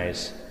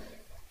recognize,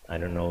 I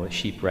don't know if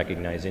sheep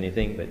recognize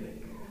anything, but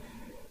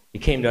he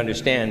came to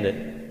understand that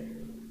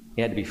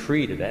he had to be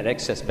freed of that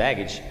excess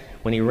baggage.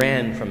 When he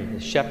ran from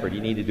his shepherd, he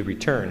needed to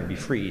return and be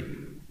freed.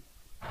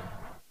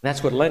 And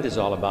that's what Lent is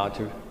all about,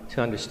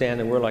 to understand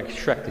that we're like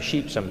Shrek the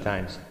sheep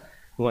sometimes.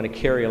 We want to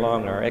carry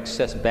along our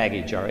excess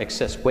baggage, our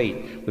excess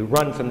weight. We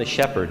run from the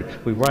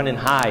shepherd. We run and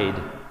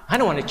hide. I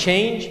don't want to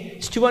change.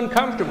 It's too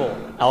uncomfortable.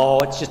 Oh,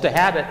 it's just a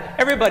habit.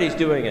 Everybody's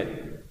doing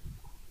it.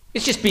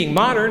 It's just being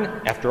modern.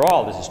 After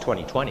all, this is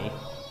 2020.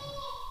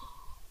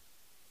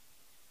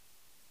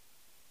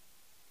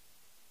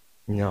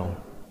 No.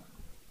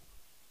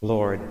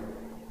 Lord,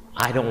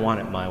 I don't want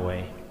it my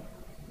way.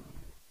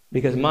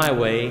 Because my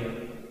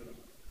way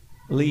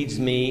leads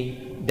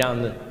me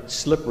down the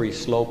slippery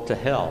slope to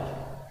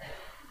hell.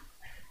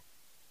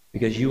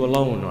 Because you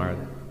alone are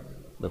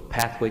the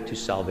pathway to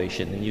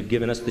salvation, and you've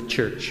given us the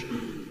church,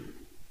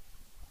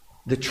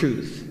 the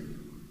truth,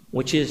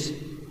 which is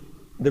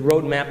the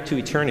roadmap to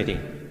eternity.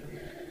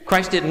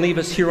 Christ didn't leave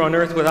us here on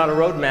earth without a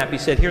roadmap. He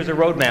said, here's a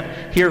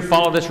roadmap. Here,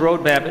 follow this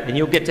roadmap, and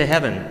you'll get to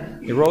heaven.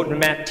 The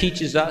roadmap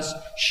teaches us,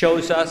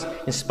 shows us,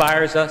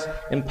 inspires us,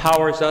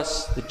 empowers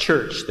us, the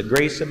church, the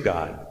grace of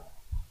God,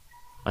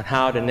 on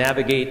how to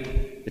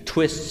navigate the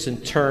twists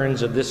and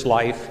turns of this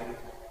life,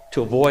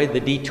 to avoid the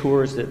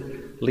detours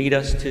that lead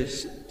us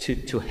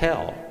to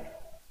hell,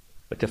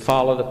 but to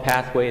follow the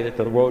pathway that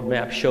the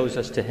roadmap shows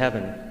us to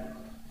heaven.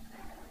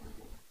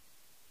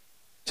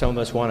 Some of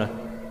us want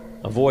to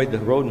avoid the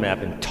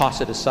roadmap and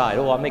toss it aside.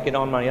 Oh, I'll make it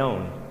on my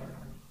own.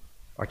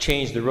 Or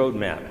change the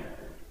roadmap.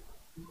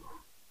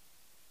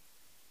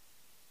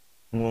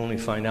 And we'll only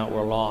find out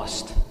we're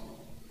lost.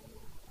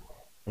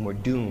 And we're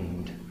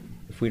doomed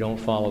if we don't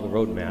follow the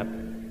roadmap.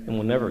 And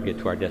we'll never get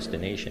to our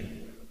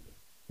destination,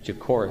 which of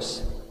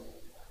course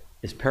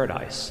is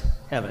paradise,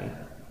 heaven.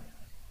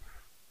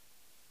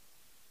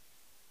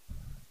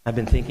 I've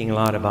been thinking a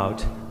lot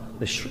about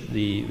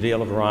the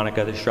Veil of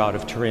Veronica, the Shroud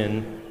of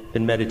Turin.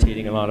 Been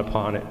meditating a lot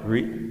upon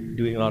it,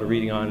 doing a lot of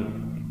reading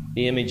on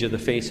the image of the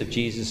face of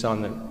Jesus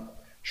on the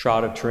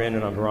Shroud of Turin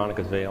and on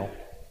Veronica's veil.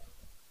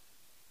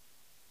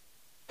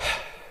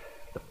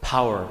 The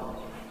power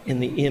in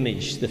the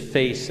image, the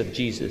face of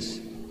Jesus,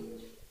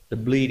 the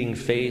bleeding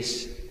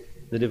face,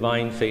 the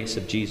divine face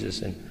of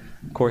Jesus. And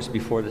of course,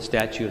 before the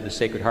statue of the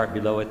Sacred Heart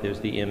below it,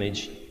 there's the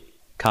image,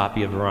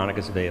 copy of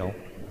Veronica's veil.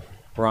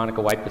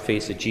 Veronica wiped the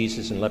face of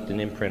Jesus and left an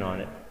imprint on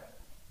it.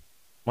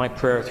 My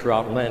prayer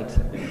throughout Lent,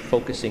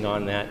 focusing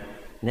on that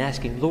and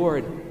asking,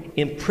 Lord,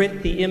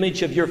 imprint the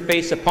image of your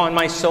face upon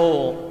my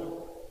soul.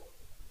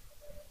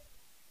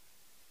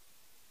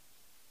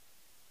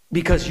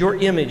 Because your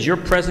image, your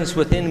presence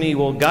within me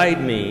will guide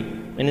me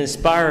and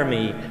inspire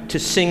me to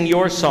sing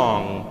your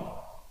song,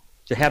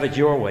 to have it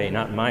your way,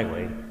 not my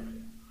way.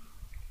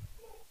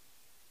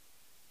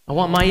 I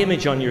want my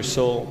image on your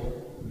soul,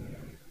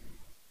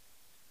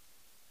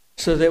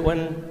 so that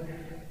when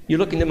you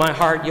look into my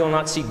heart, you'll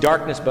not see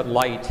darkness but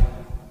light.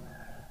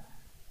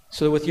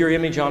 So with your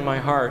image on my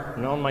heart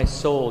and on my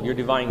soul, your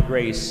divine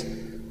grace,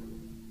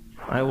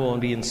 I will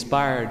be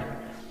inspired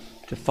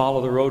to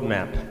follow the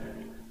roadmap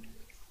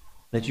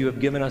that you have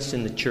given us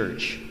in the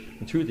church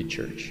and through the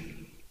church.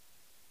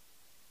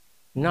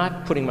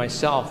 Not putting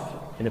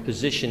myself in a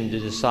position to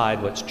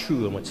decide what's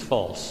true and what's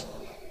false.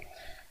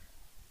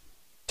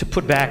 To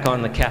put back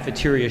on the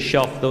cafeteria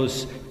shelf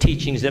those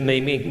teachings that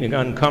may make me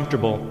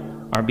uncomfortable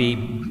or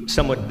be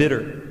somewhat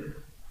bitter,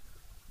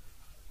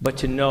 but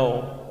to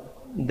know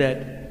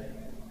that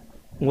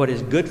what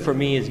is good for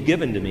me is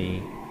given to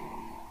me,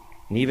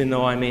 and even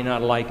though I may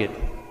not like it,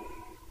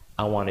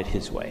 I want it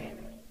His way.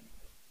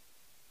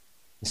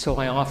 And so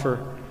I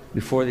offer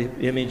before the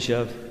image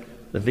of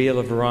the Veil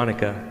of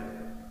Veronica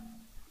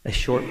a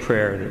short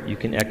prayer that you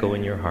can echo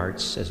in your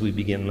hearts as we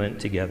begin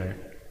Lent together.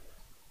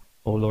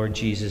 O Lord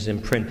Jesus,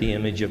 imprint the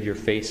image of your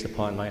face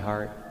upon my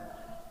heart.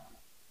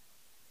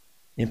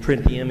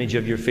 Imprint the image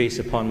of your face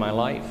upon my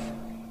life.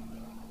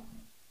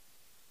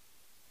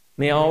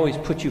 May I always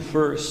put you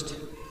first.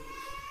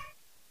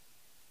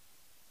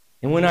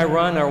 And when I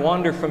run or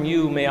wander from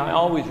you, may I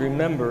always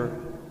remember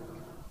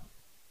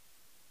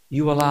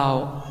you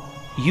allow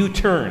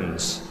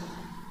U-turns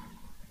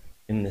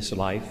in this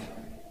life,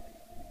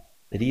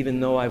 that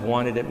even though I've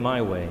wanted it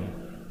my way,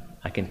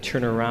 I can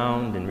turn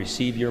around and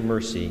receive your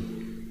mercy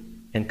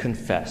and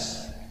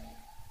confess,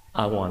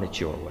 I want it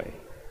your way.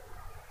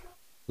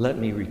 Let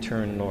me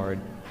return, Lord,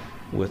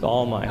 with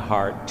all my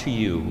heart to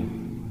you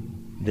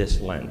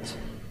this Lent.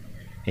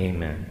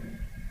 Amen.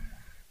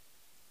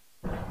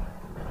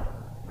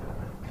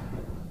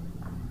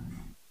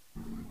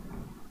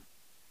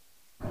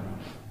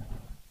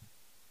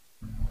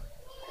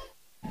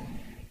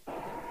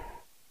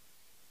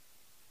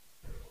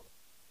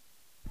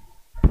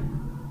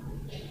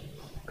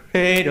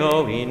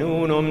 Credo in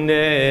unum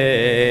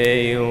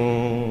Deum.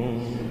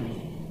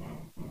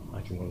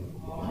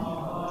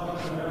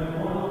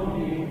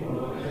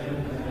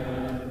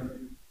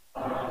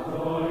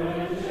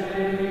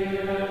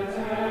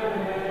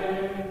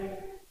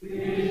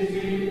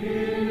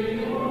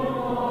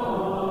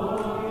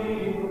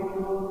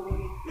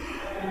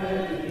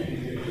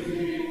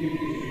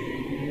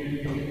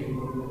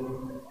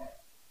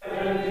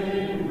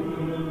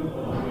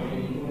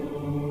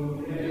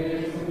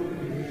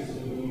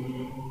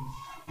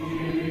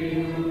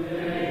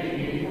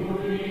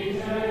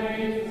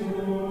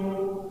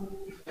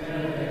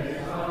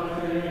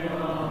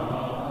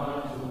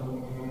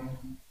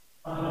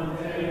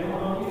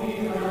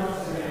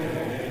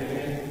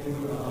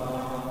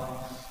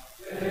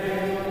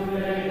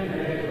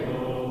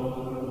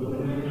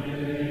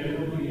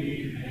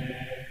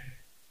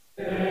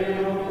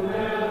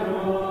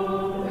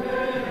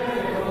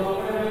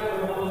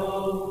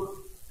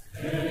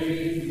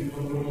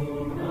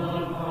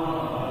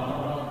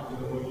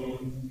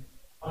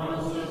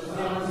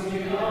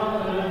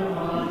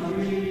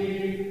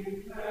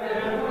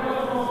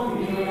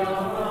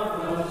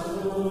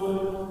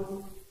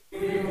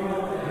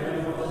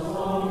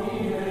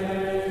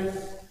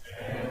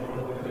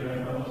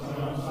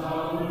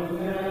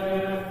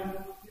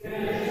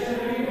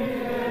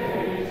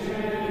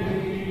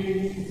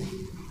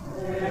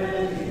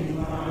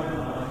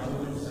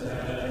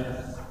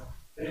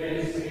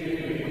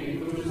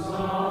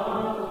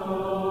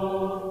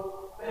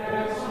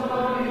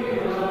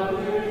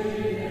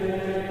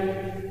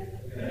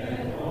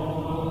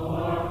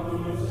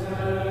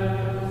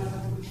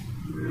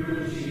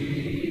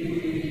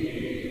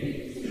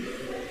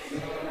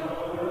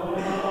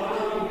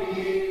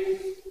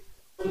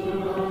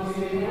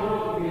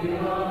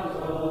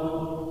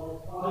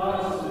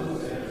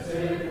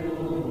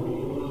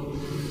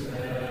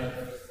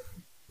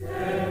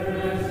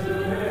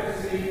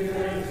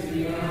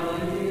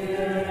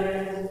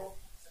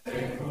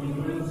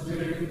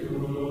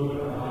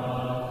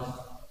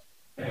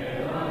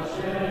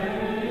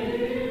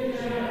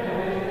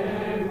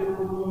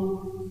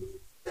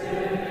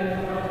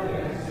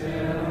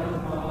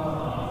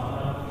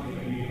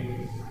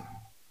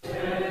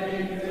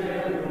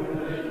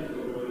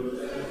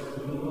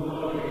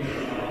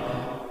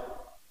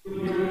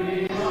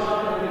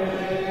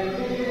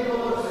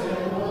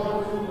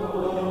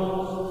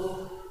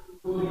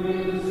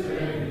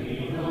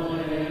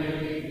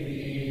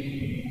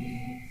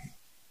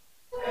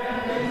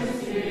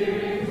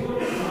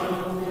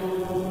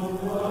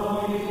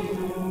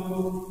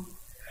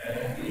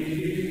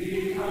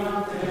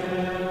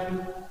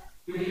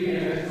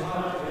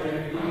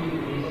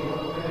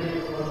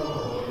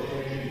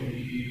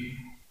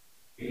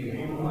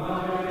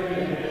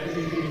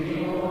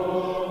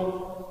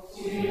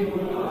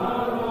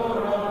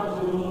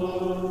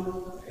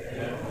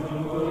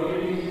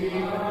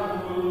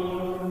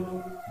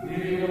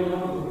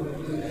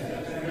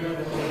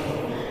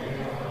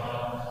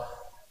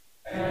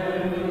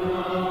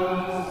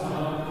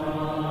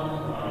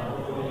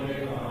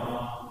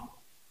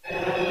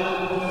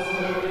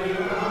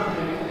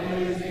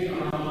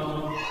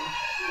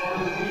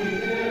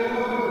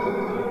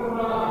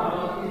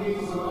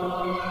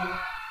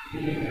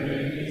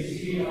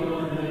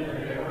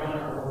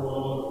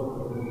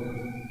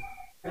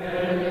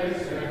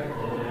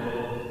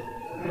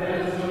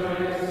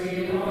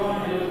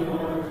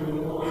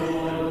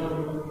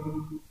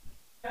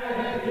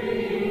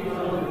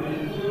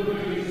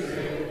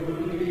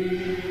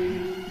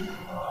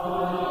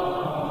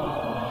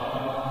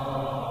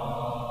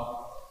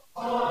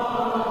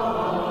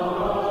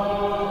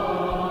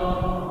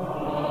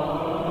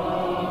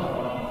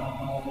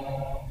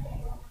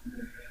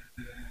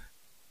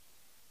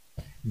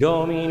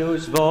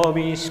 Dominus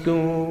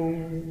vobiscum.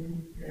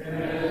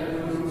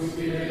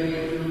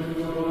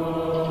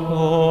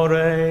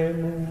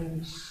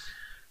 Oremus.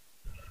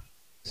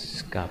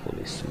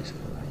 Scapulis suis.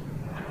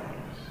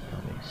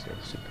 Amen.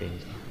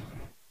 Superior.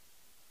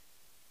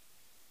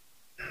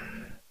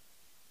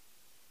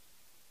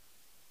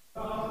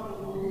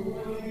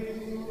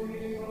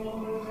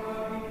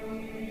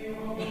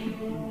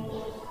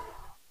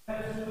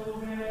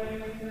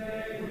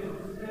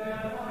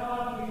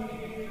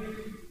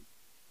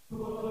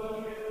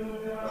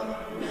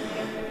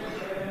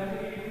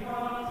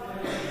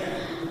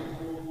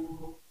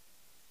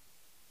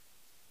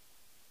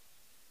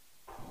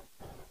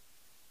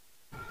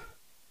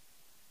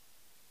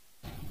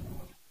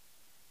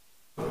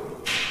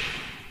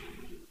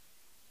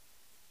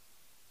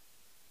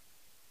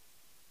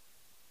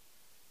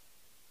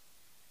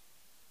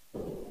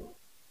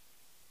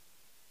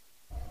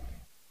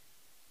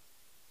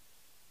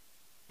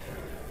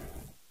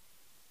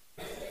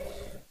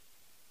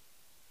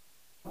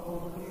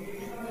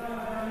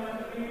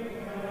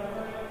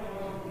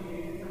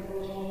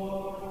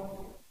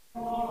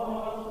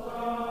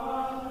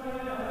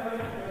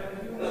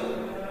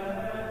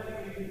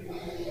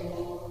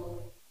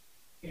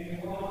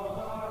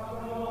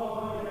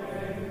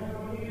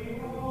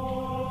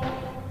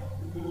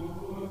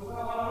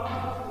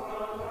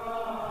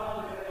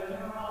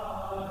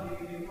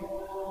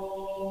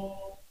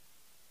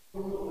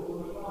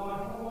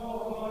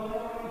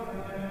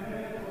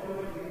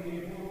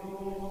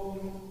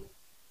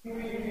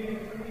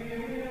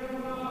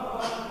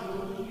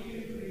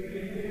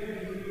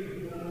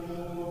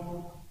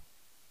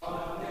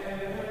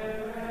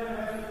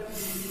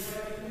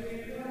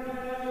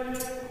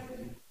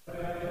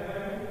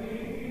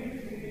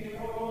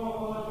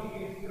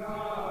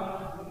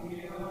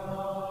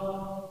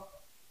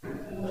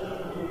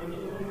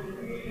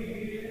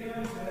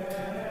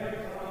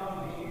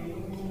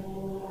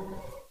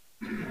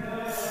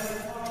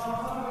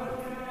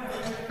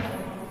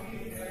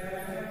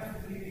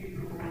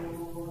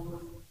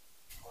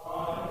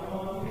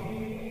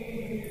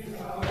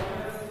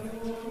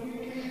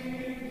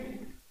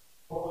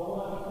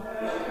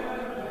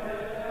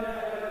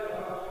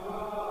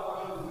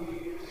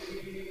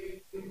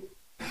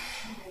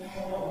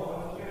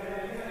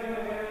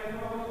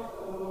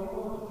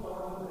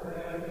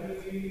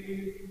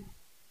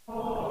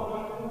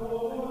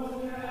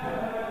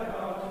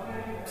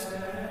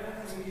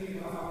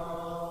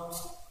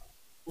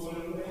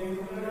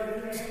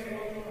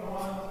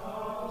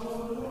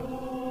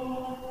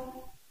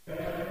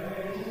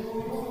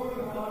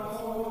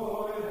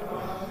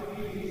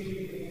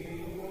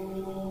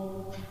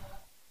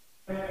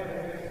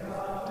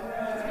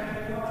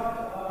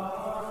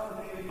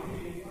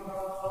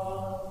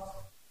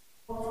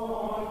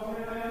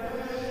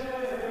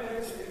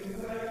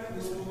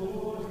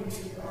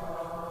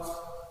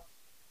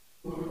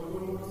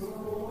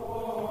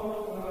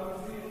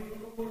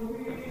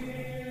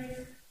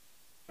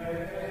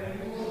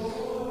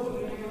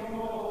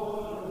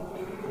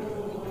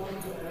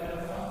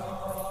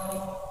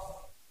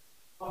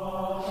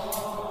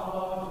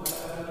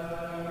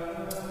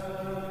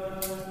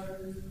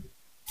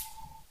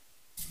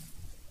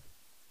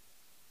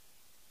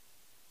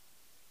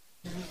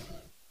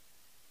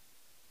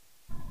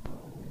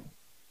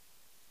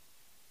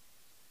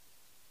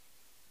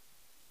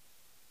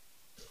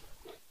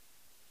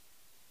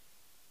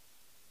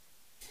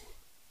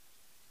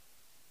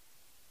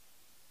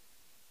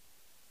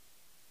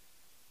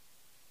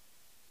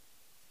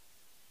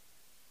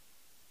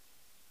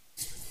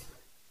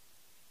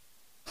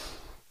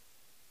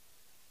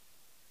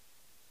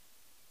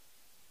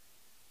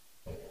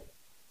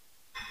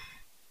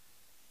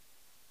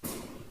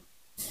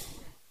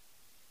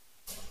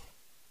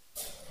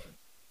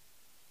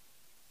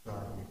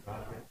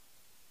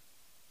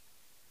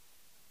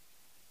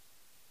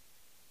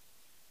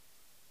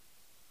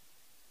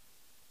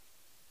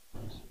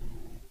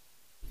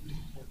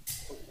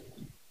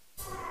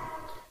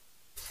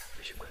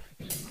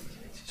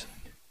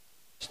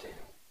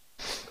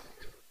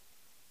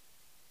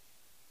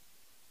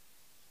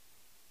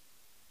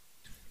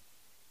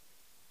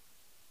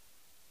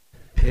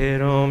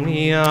 Per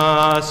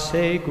omnia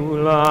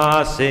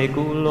saecula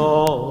saeculorum.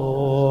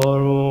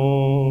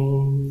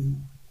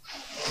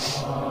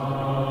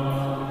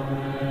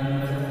 Amen.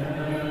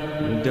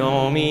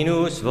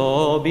 Dominus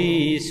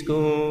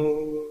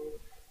vobiscum.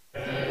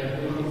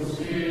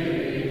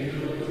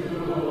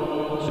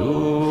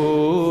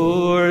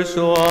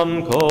 Sursum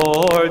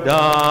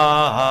corda.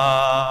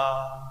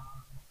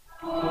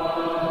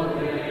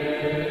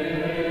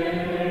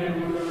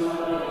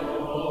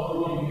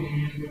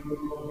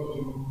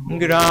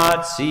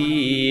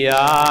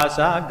 Gratias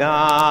agamus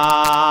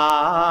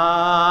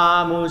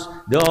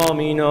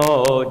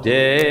Domino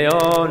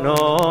Deo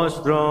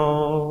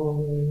nostro.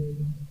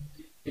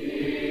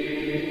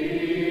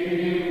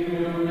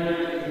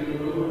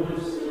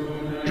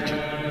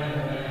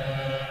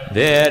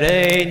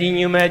 Vere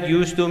dignum et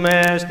justum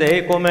est,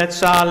 ecum et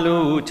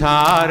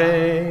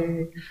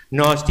salutare,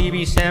 nos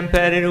tibi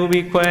semper in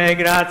ubique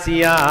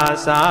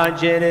gratias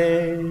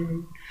agere.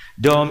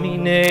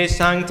 Domine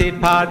sancte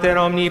Pater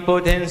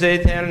omnipotens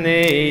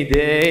aeterne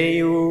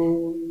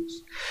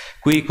Deus,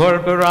 qui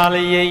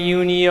corporalie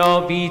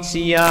unio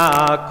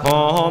vitia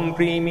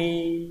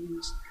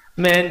comprimis,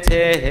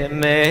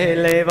 mentem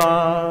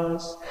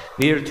elevas,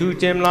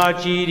 virtutem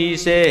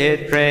largidis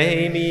et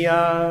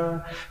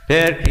premia,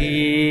 per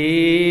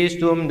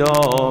Christum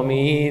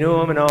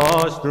Dominum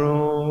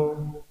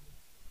nostrum,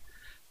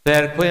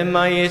 per quem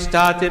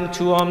majestatem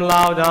tuam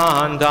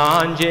laudant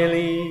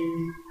angeli,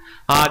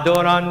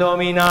 adorando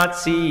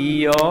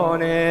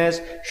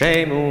dominationes,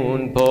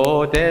 tremunt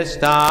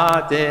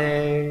potestates.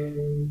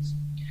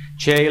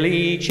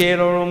 Celi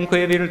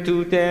celorumque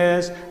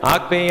virtutes,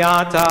 ac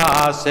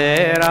beata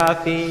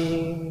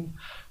seraphim,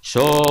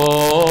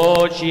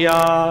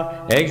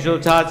 socia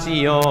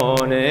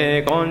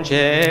exultatione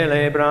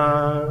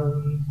concelebrant,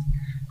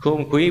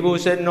 cum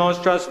quibus et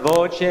nostras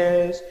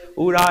voces,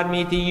 urat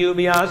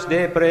mitiubias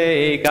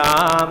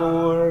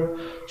deprecamur,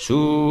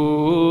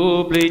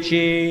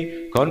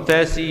 supplici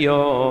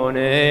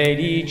confessione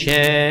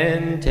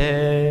dicentes.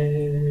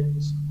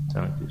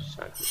 Sanctus,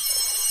 Sanctus,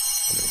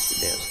 Sanctus,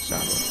 Deus,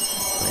 Salvo,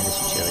 Plena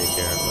Sicilia,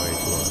 Terra, Gloria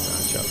Tua,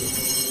 non Ciao,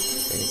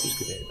 Benedictus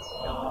Cudere.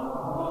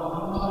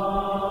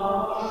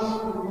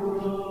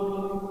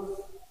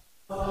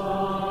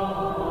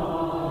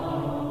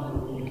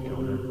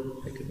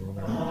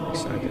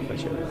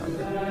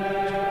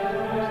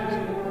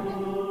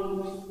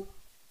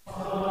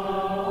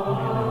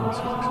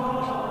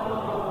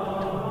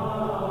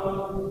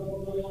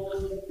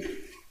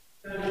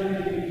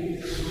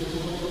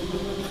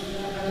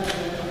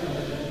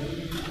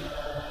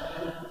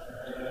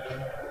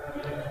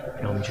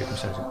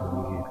 Circumstanze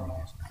come vivi con le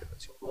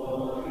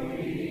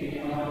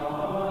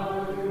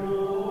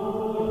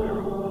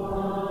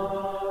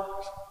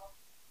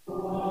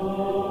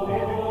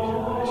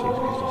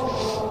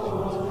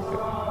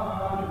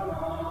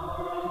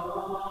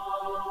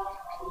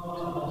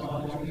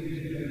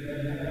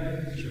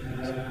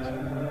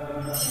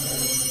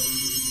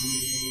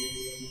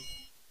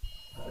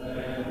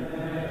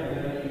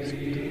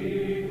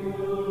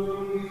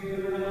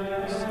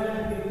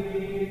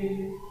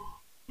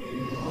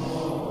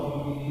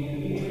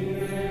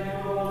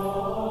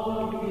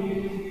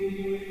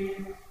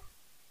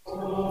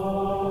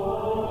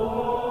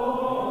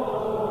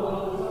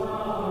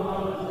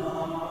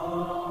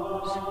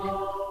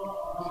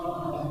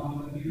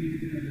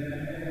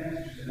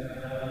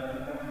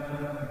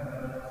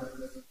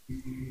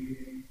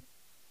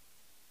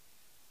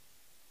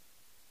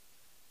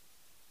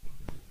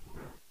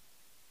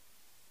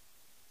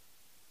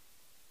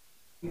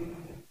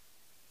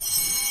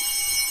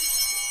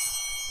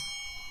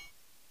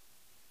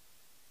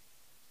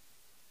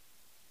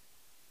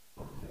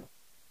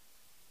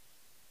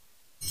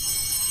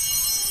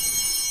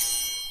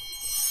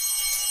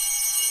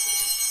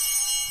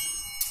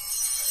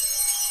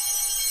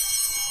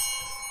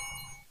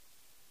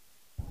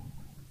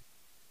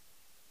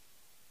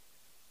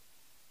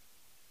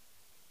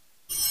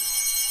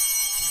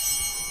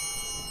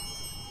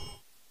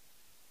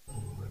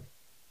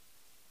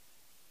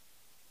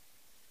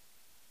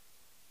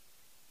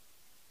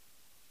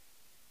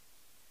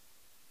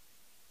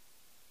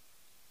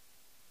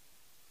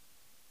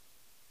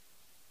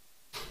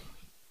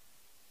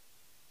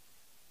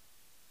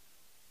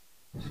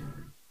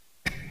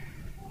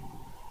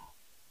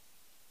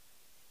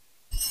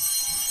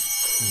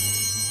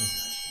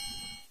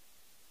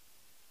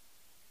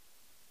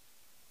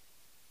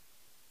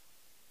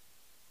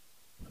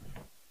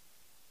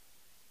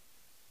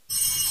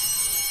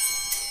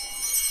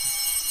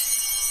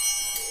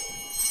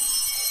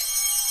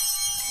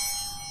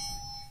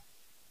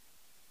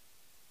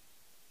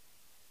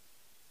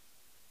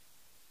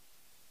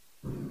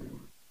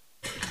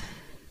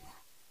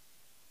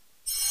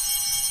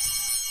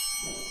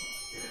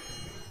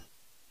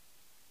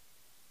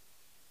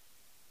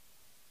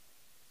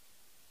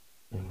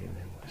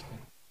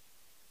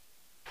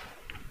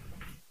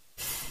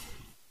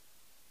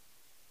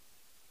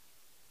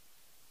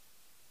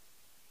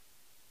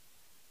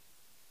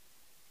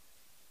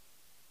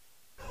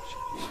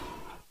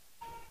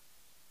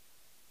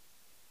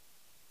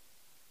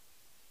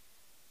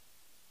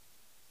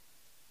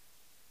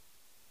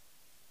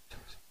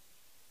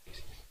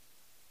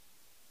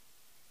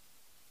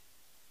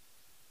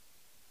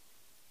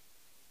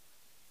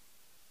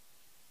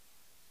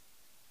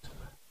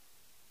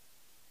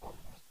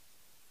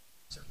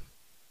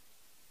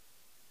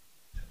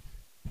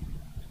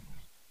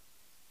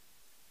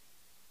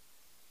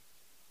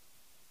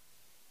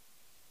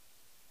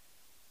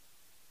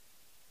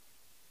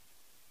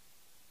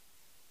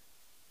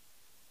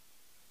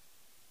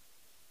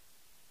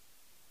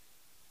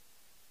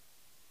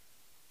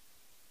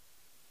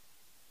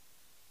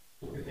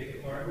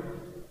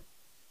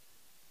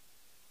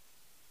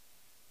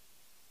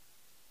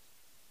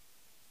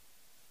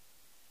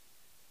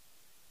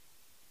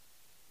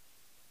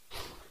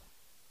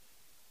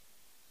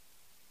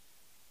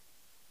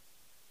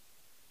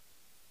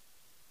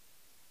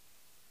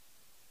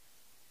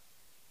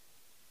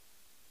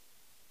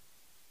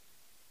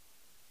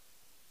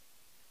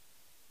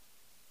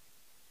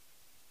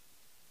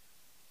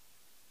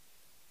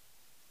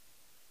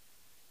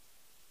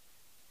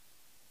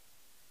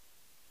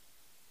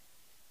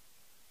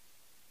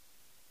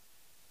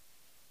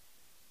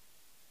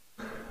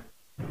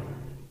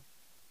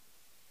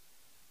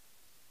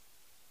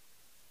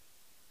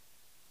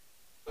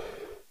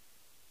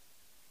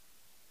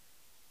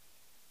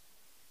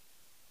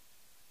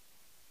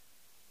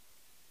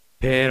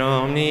per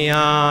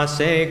omnia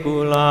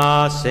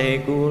saecula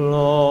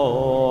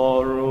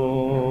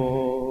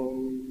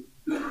saeculorum.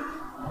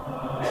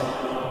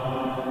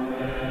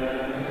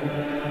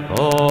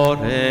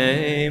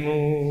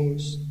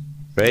 Oremus,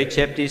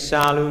 preceptis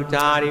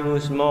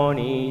salutaribus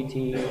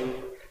moniti,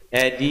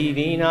 et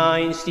divina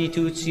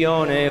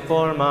institutione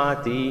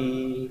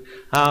formati,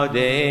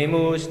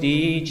 audemus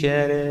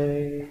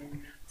dicere,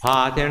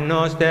 Pater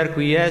noster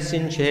qui es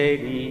in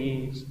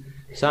celis,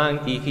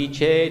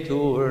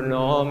 sanctificetur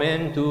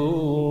nomen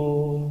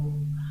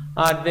tuum,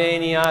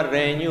 adveniat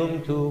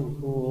regnum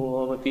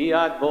tuum,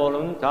 fiat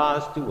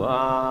voluntas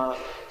tua,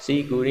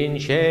 sicur in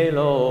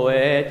cielo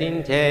et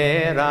in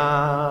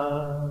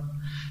terra.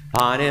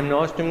 Panem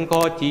nostrum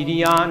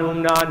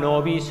quotidianum da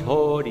nobis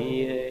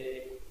hodie,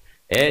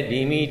 et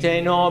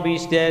dimitte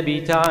nobis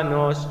debita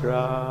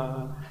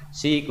nostra,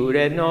 sicur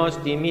et nos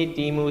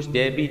dimittimus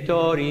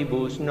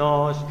debitoribus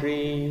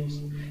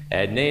nostris,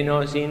 et ne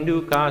nos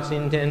inducas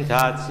in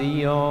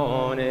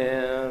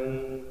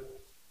tentationem.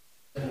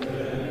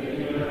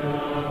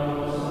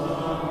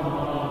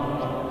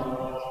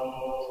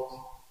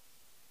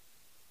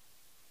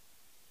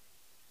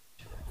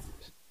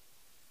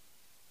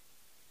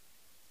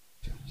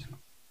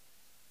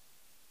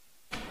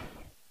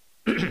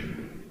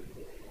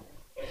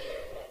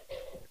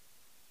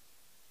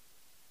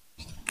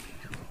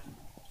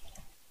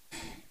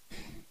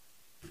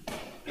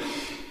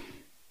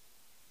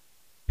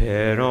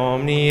 Per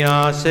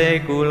omnia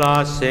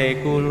saecula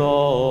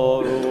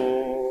saeculorum.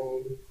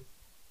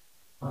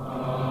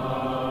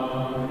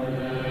 Amen.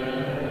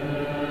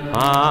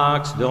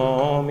 Pax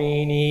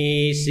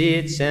Domini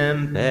sit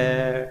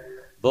semper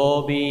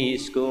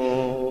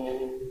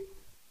vobiscum.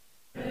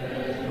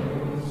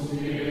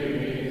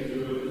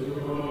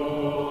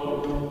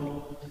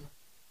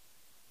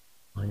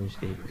 Agnus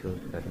Dei, Christus,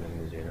 Pater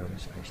Misericordiae,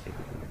 Sanctus Dei,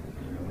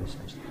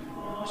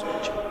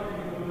 Sanctus Dei,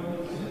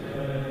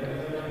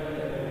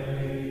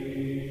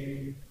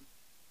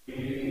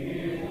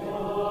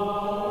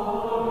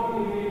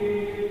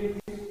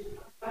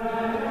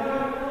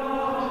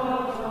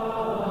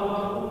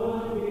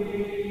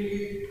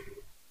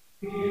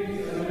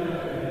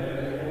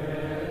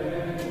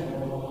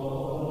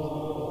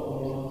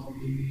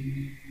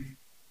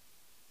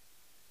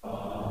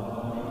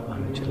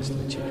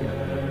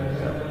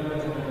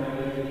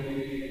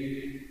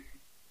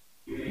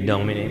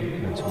 Domine,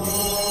 non sum Deus.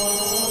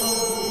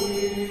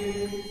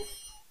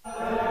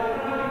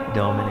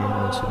 Domine,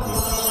 non sum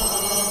Deus.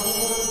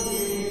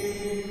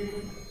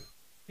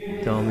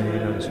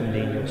 Domine, non sum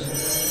Deus.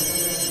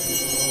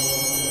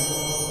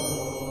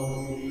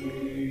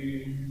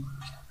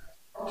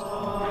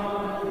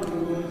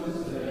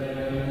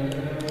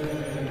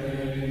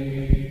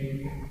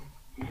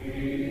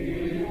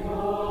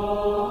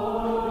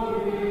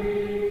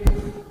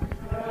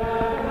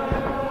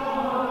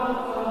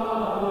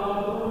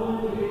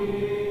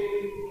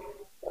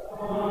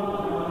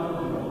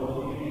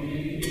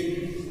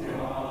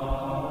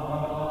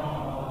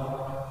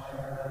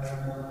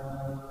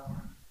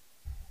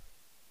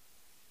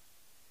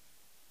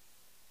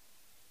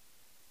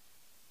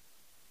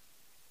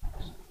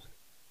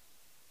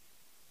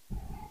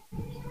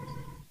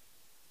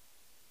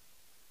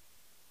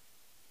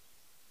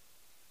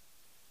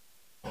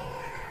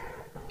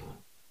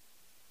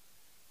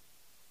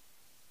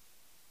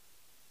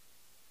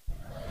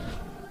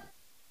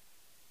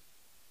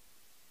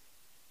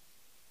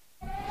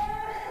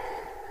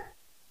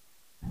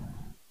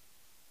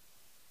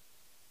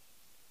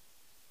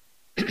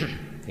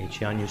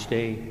 Ecce Agnus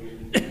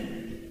Dei,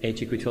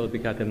 ecce qui tollit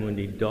peccata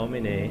mundi,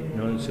 Domine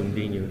non sum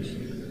dignus,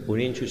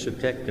 unincius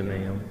subtectum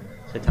meum,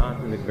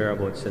 setantum et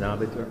verbo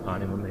senabitur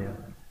anima mea.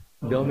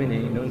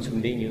 Domine non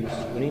sum dignus,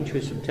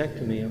 unincius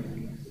subtectum meum,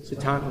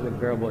 setantum et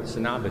verbo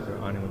senabitur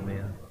anima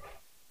mea.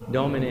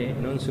 Domine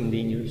non sum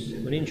dignus,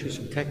 unincius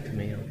subtectum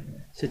meum,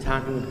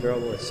 setantum et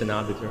verbo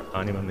senabitur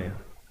anima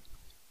mea.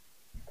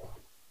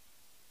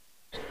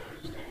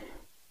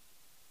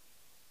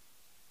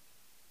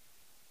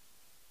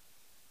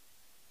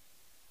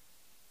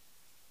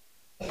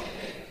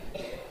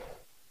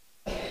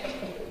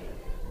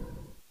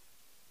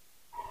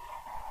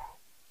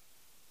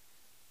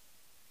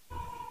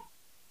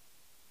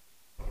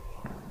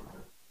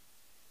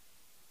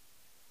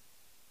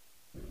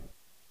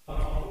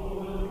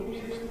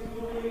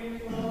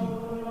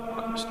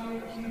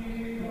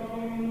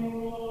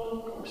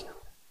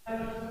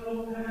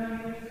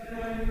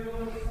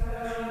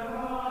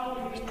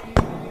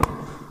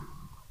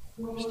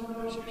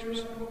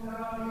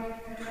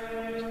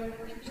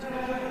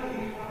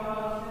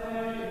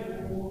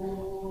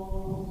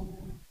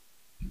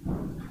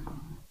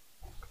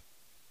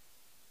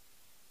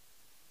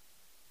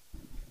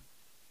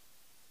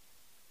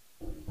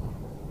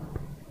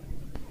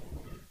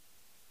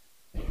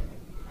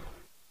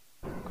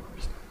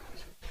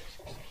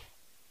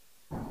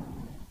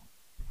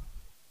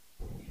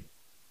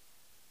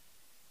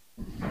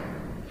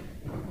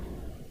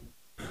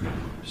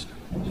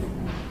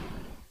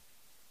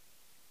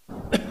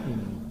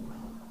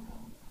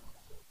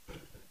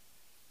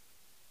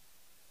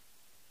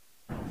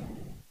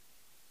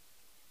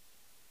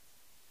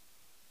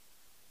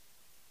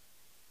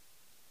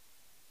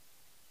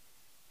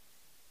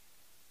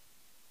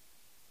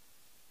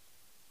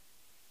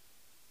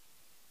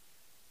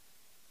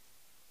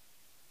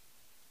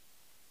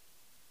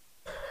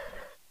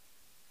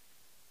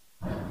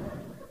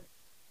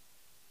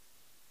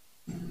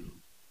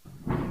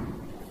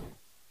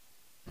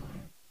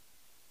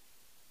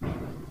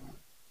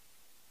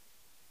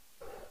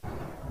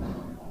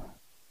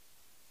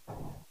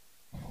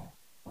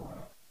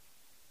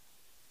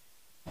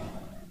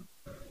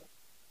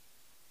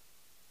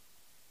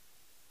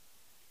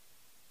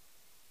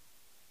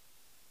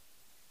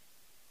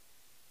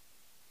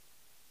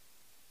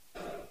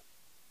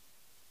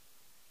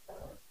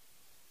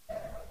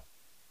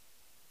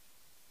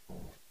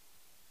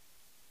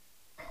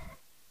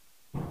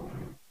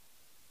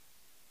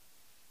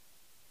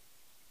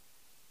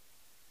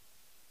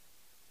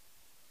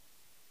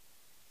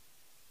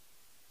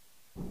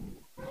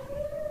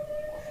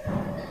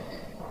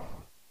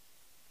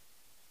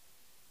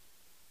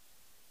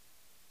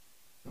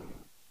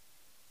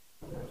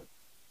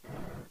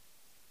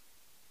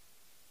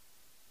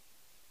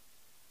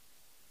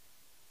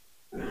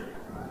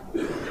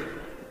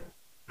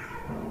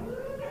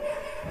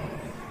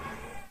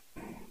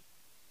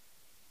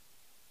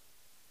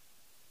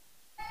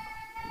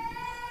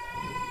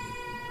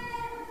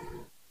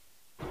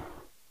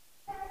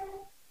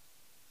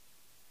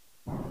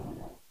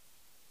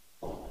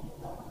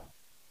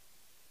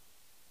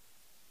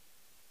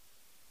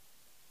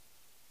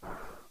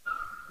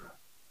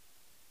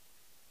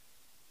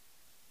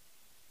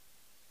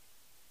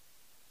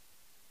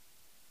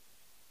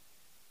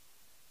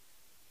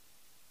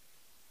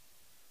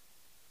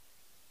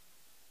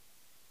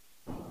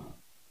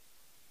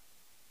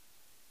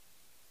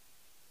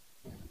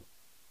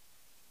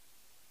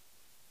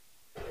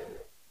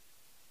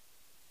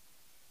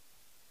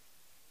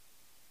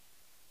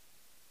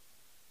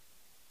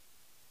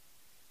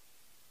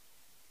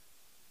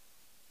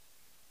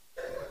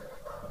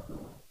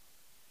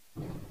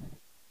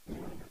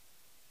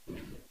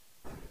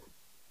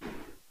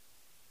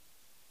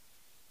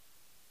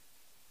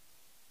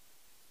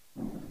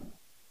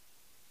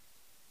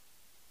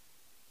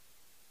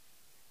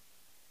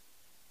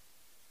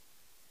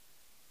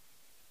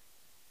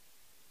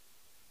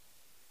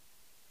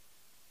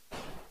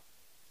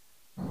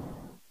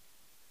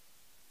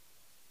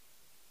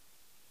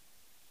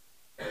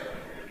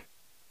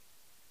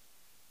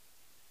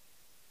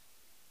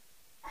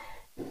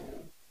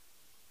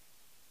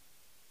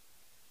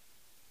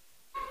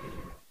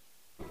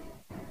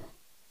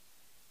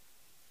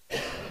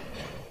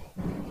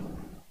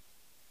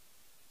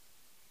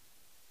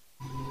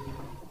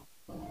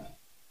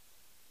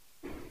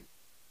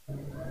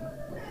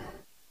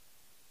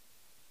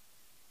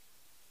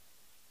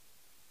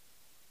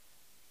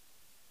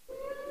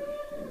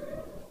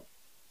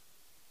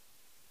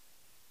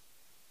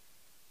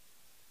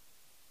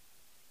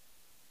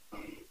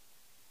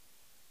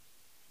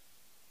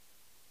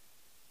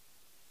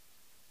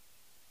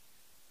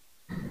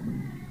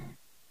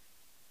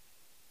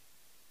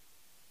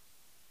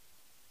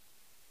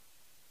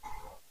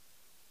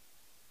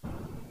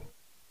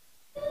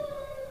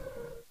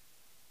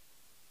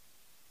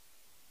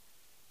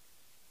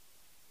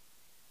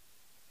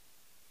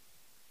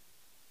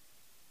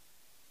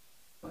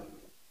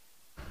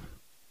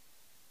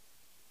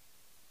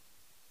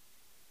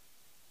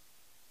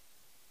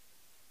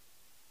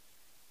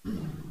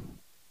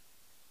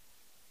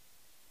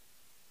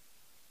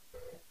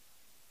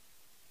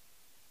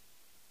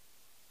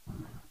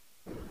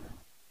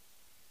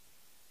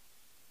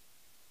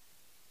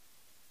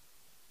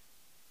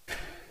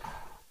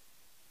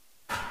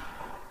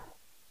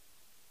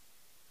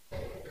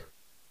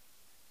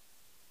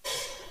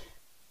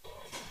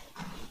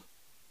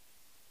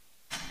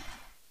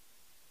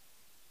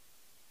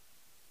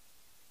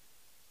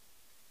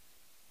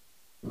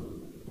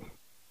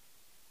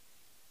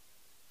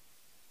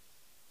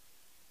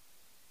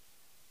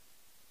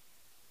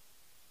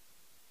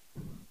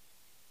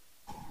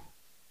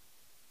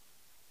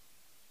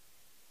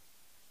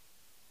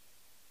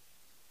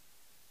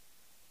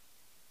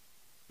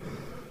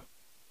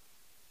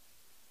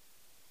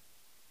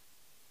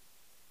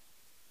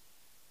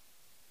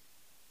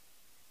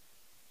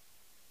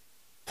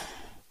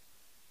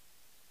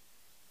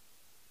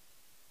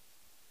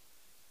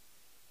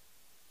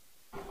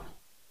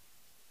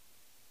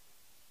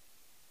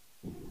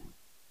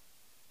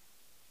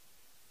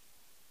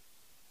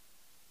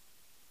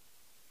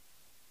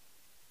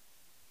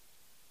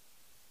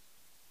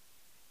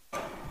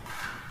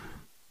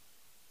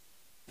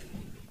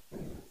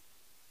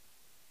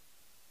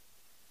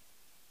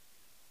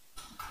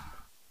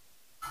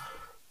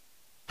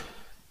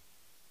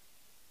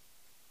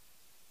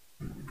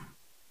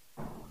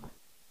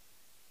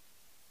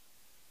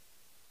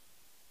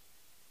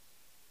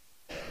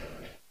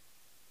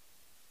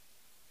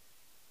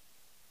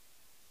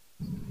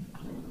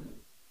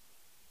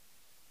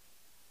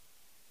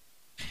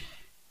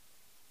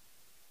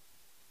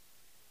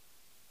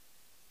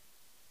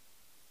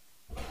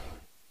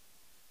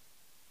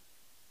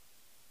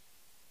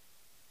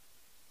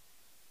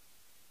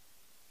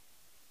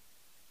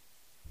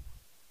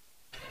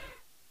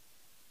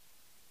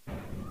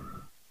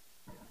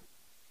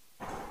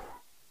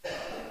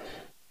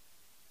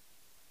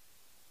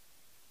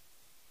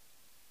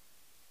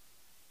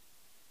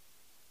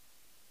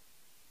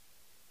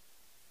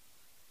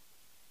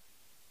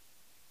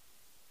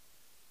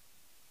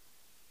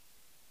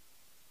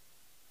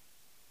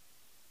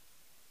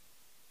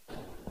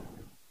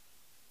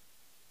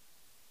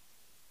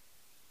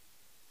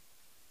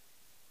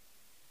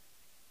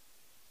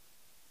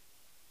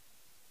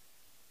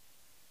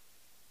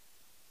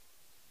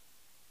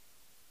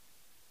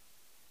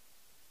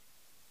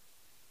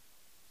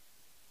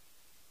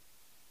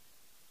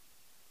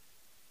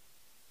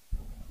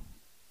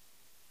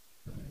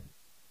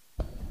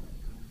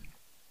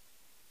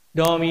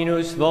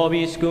 Dominus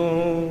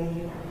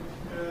vobiscum.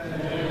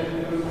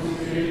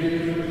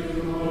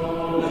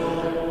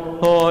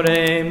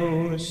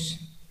 Oremus.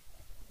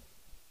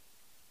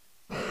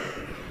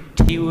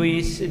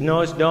 Tivis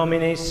nos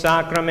Domine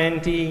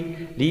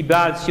sacramenti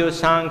libatio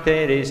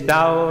sancte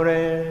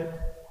restaure.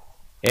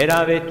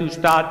 Era vetus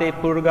state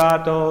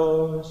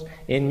purgatos,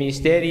 in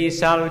mysterii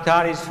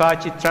salutaris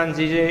facit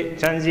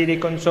transire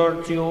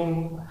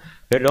consortium,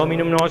 per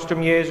Dominum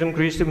nostrum Iesum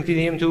Christum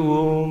Filium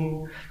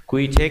Tuum,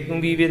 qui tecum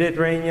vivit et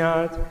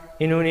regnat,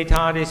 in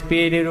unitate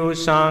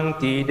Spiritus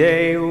Sancti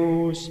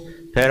Deus,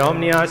 per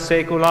omnia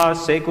saecula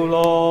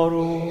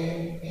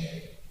saeculorum.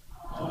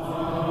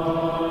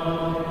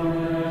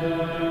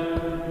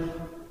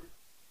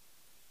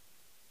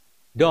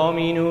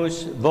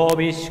 Dominus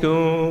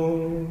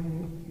vobiscum.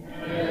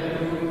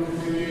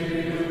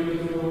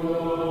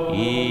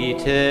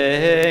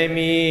 Ite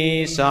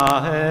missa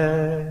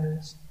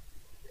est.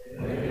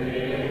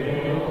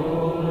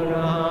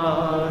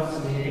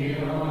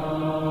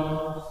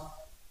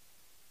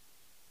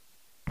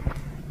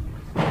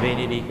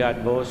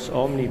 Benedicat vos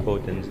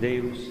omnipotens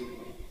Deus,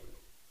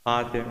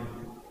 Pater,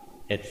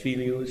 et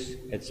Filius,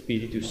 et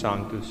Spiritus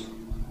Sanctus.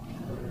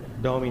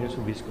 Dominus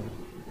vobiscum.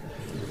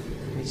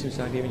 Nisi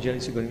Sancti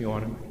Evangelii secundum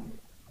Ioannem.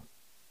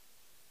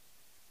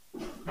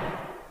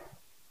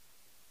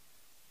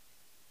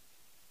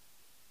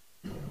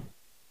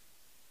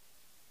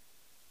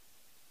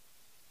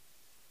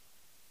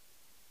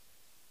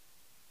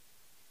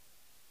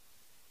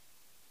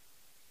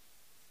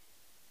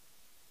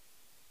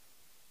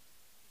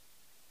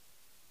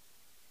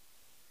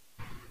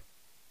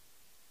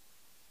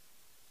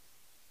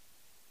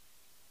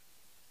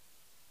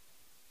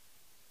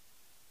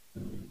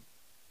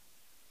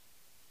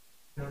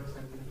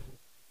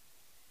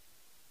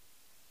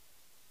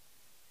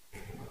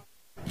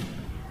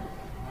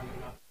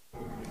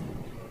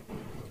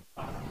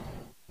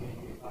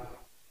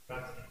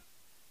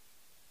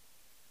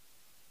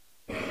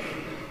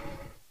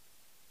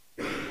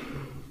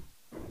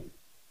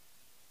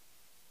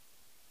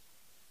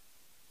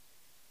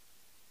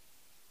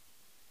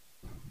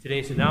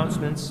 Today's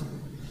announcements.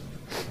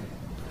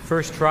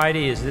 First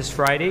Friday is this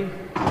Friday.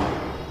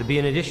 There'll be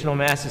an additional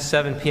Mass at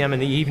 7 p.m.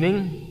 in the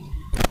evening.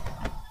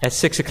 At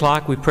 6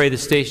 o'clock, we pray the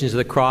Stations of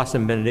the Cross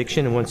and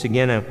benediction. And once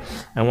again,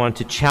 I want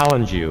to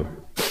challenge you.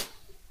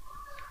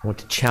 I want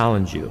to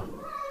challenge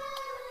you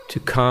to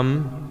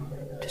come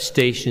to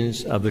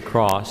Stations of the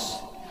Cross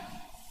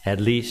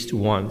at least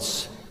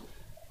once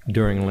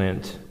during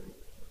Lent,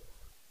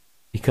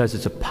 because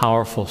it's a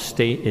powerful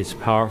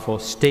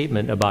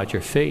statement about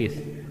your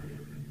faith.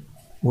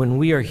 When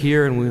we are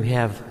here and we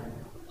have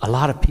a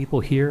lot of people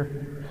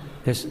here,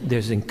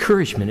 there's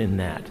encouragement in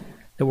that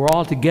we're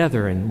all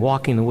together and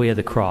walking the way of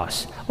the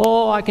cross.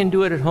 Oh, I can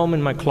do it at home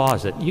in my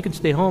closet. You can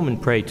stay home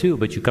and pray too,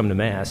 but you come to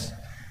Mass.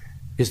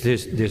 Because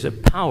there's a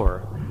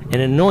power, an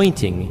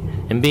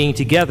anointing, and being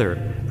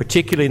together,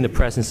 particularly in the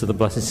presence of the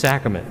Blessed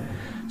Sacrament.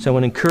 So I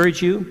want to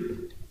encourage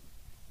you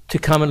to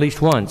come at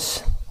least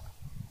once.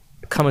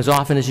 Come as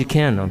often as you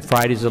can on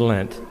Fridays of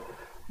Lent.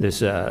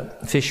 There's a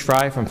fish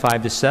fry from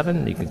 5 to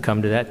 7. You can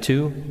come to that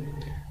too.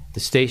 The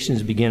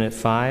stations begin at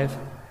 5,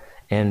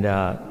 and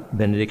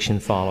benediction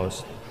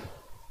follows.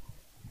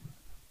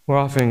 We're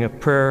offering a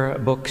prayer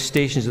book,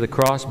 Stations of the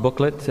Cross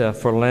booklet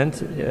for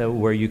Lent,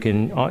 where you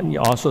can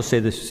also say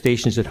the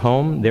stations at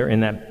home. They're in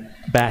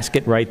that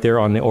basket right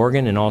there on the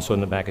organ and also in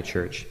the back of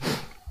church.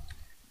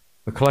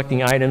 We're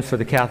collecting items for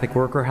the Catholic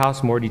Worker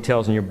House. More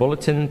details in your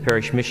bulletin.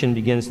 Parish mission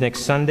begins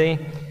next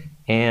Sunday.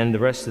 And the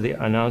rest of the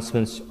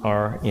announcements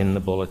are in the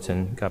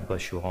bulletin. God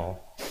bless you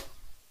all.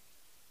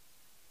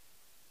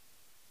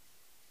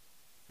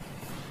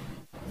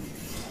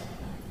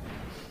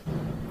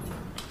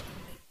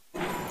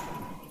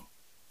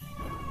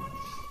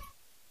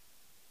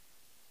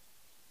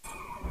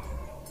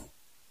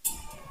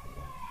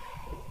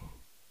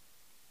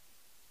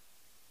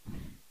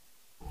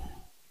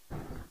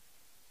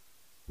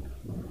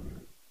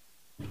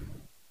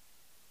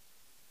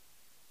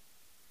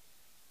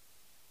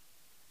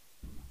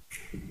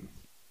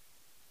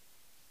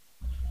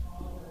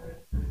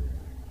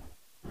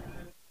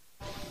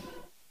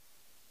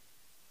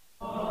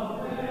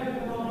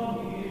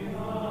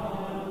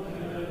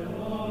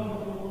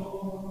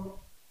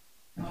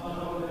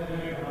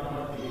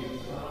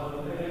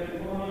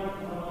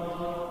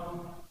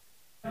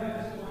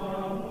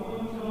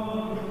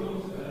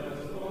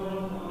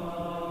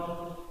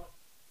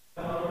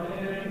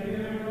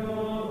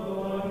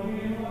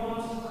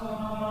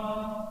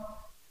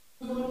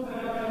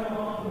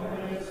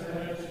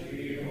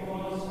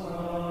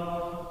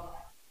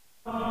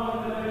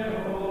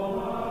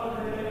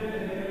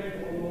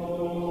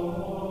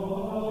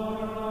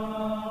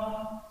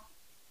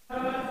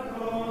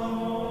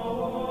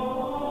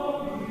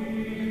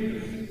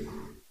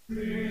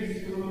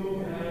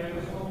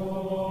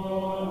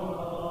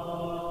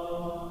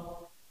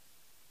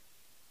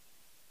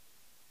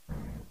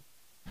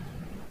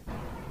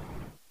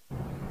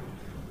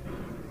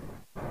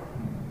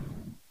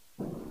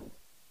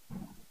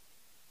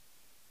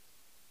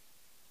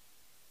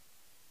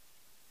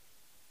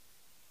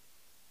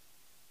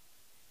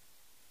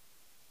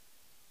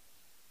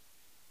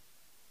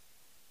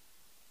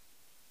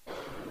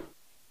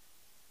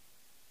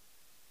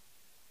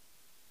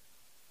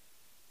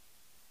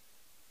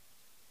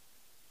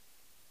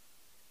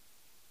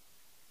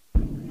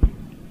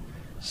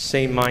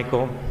 Saint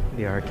Michael,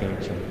 the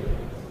Archangel,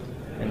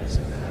 and his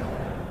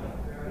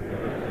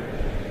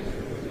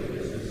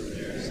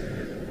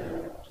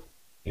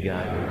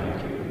God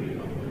rebuke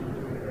you.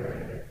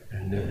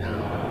 And do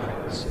thou,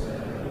 Prince.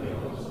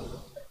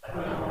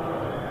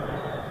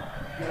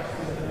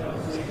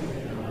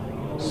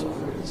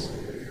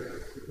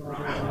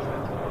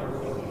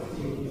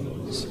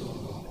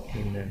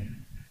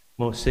 Amen.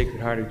 Most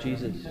Sacred Heart of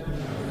Jesus,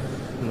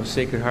 Most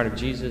Sacred Heart of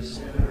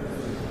Jesus,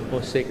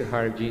 Most Sacred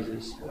Heart of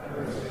Jesus,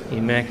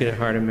 Immaculate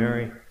Heart of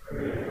Mary,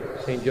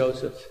 Saint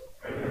Joseph,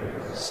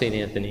 Saint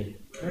Anthony.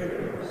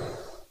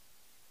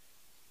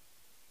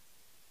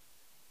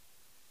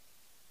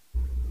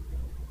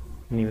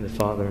 In the name of the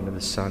Father, and of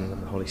the Son, and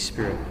of the Holy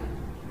Spirit.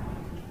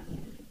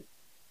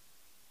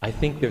 I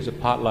think there's a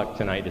potluck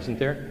tonight, isn't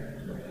there?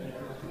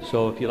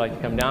 So if you'd like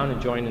to come down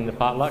and join in the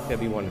potluck, that'd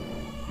be wonderful.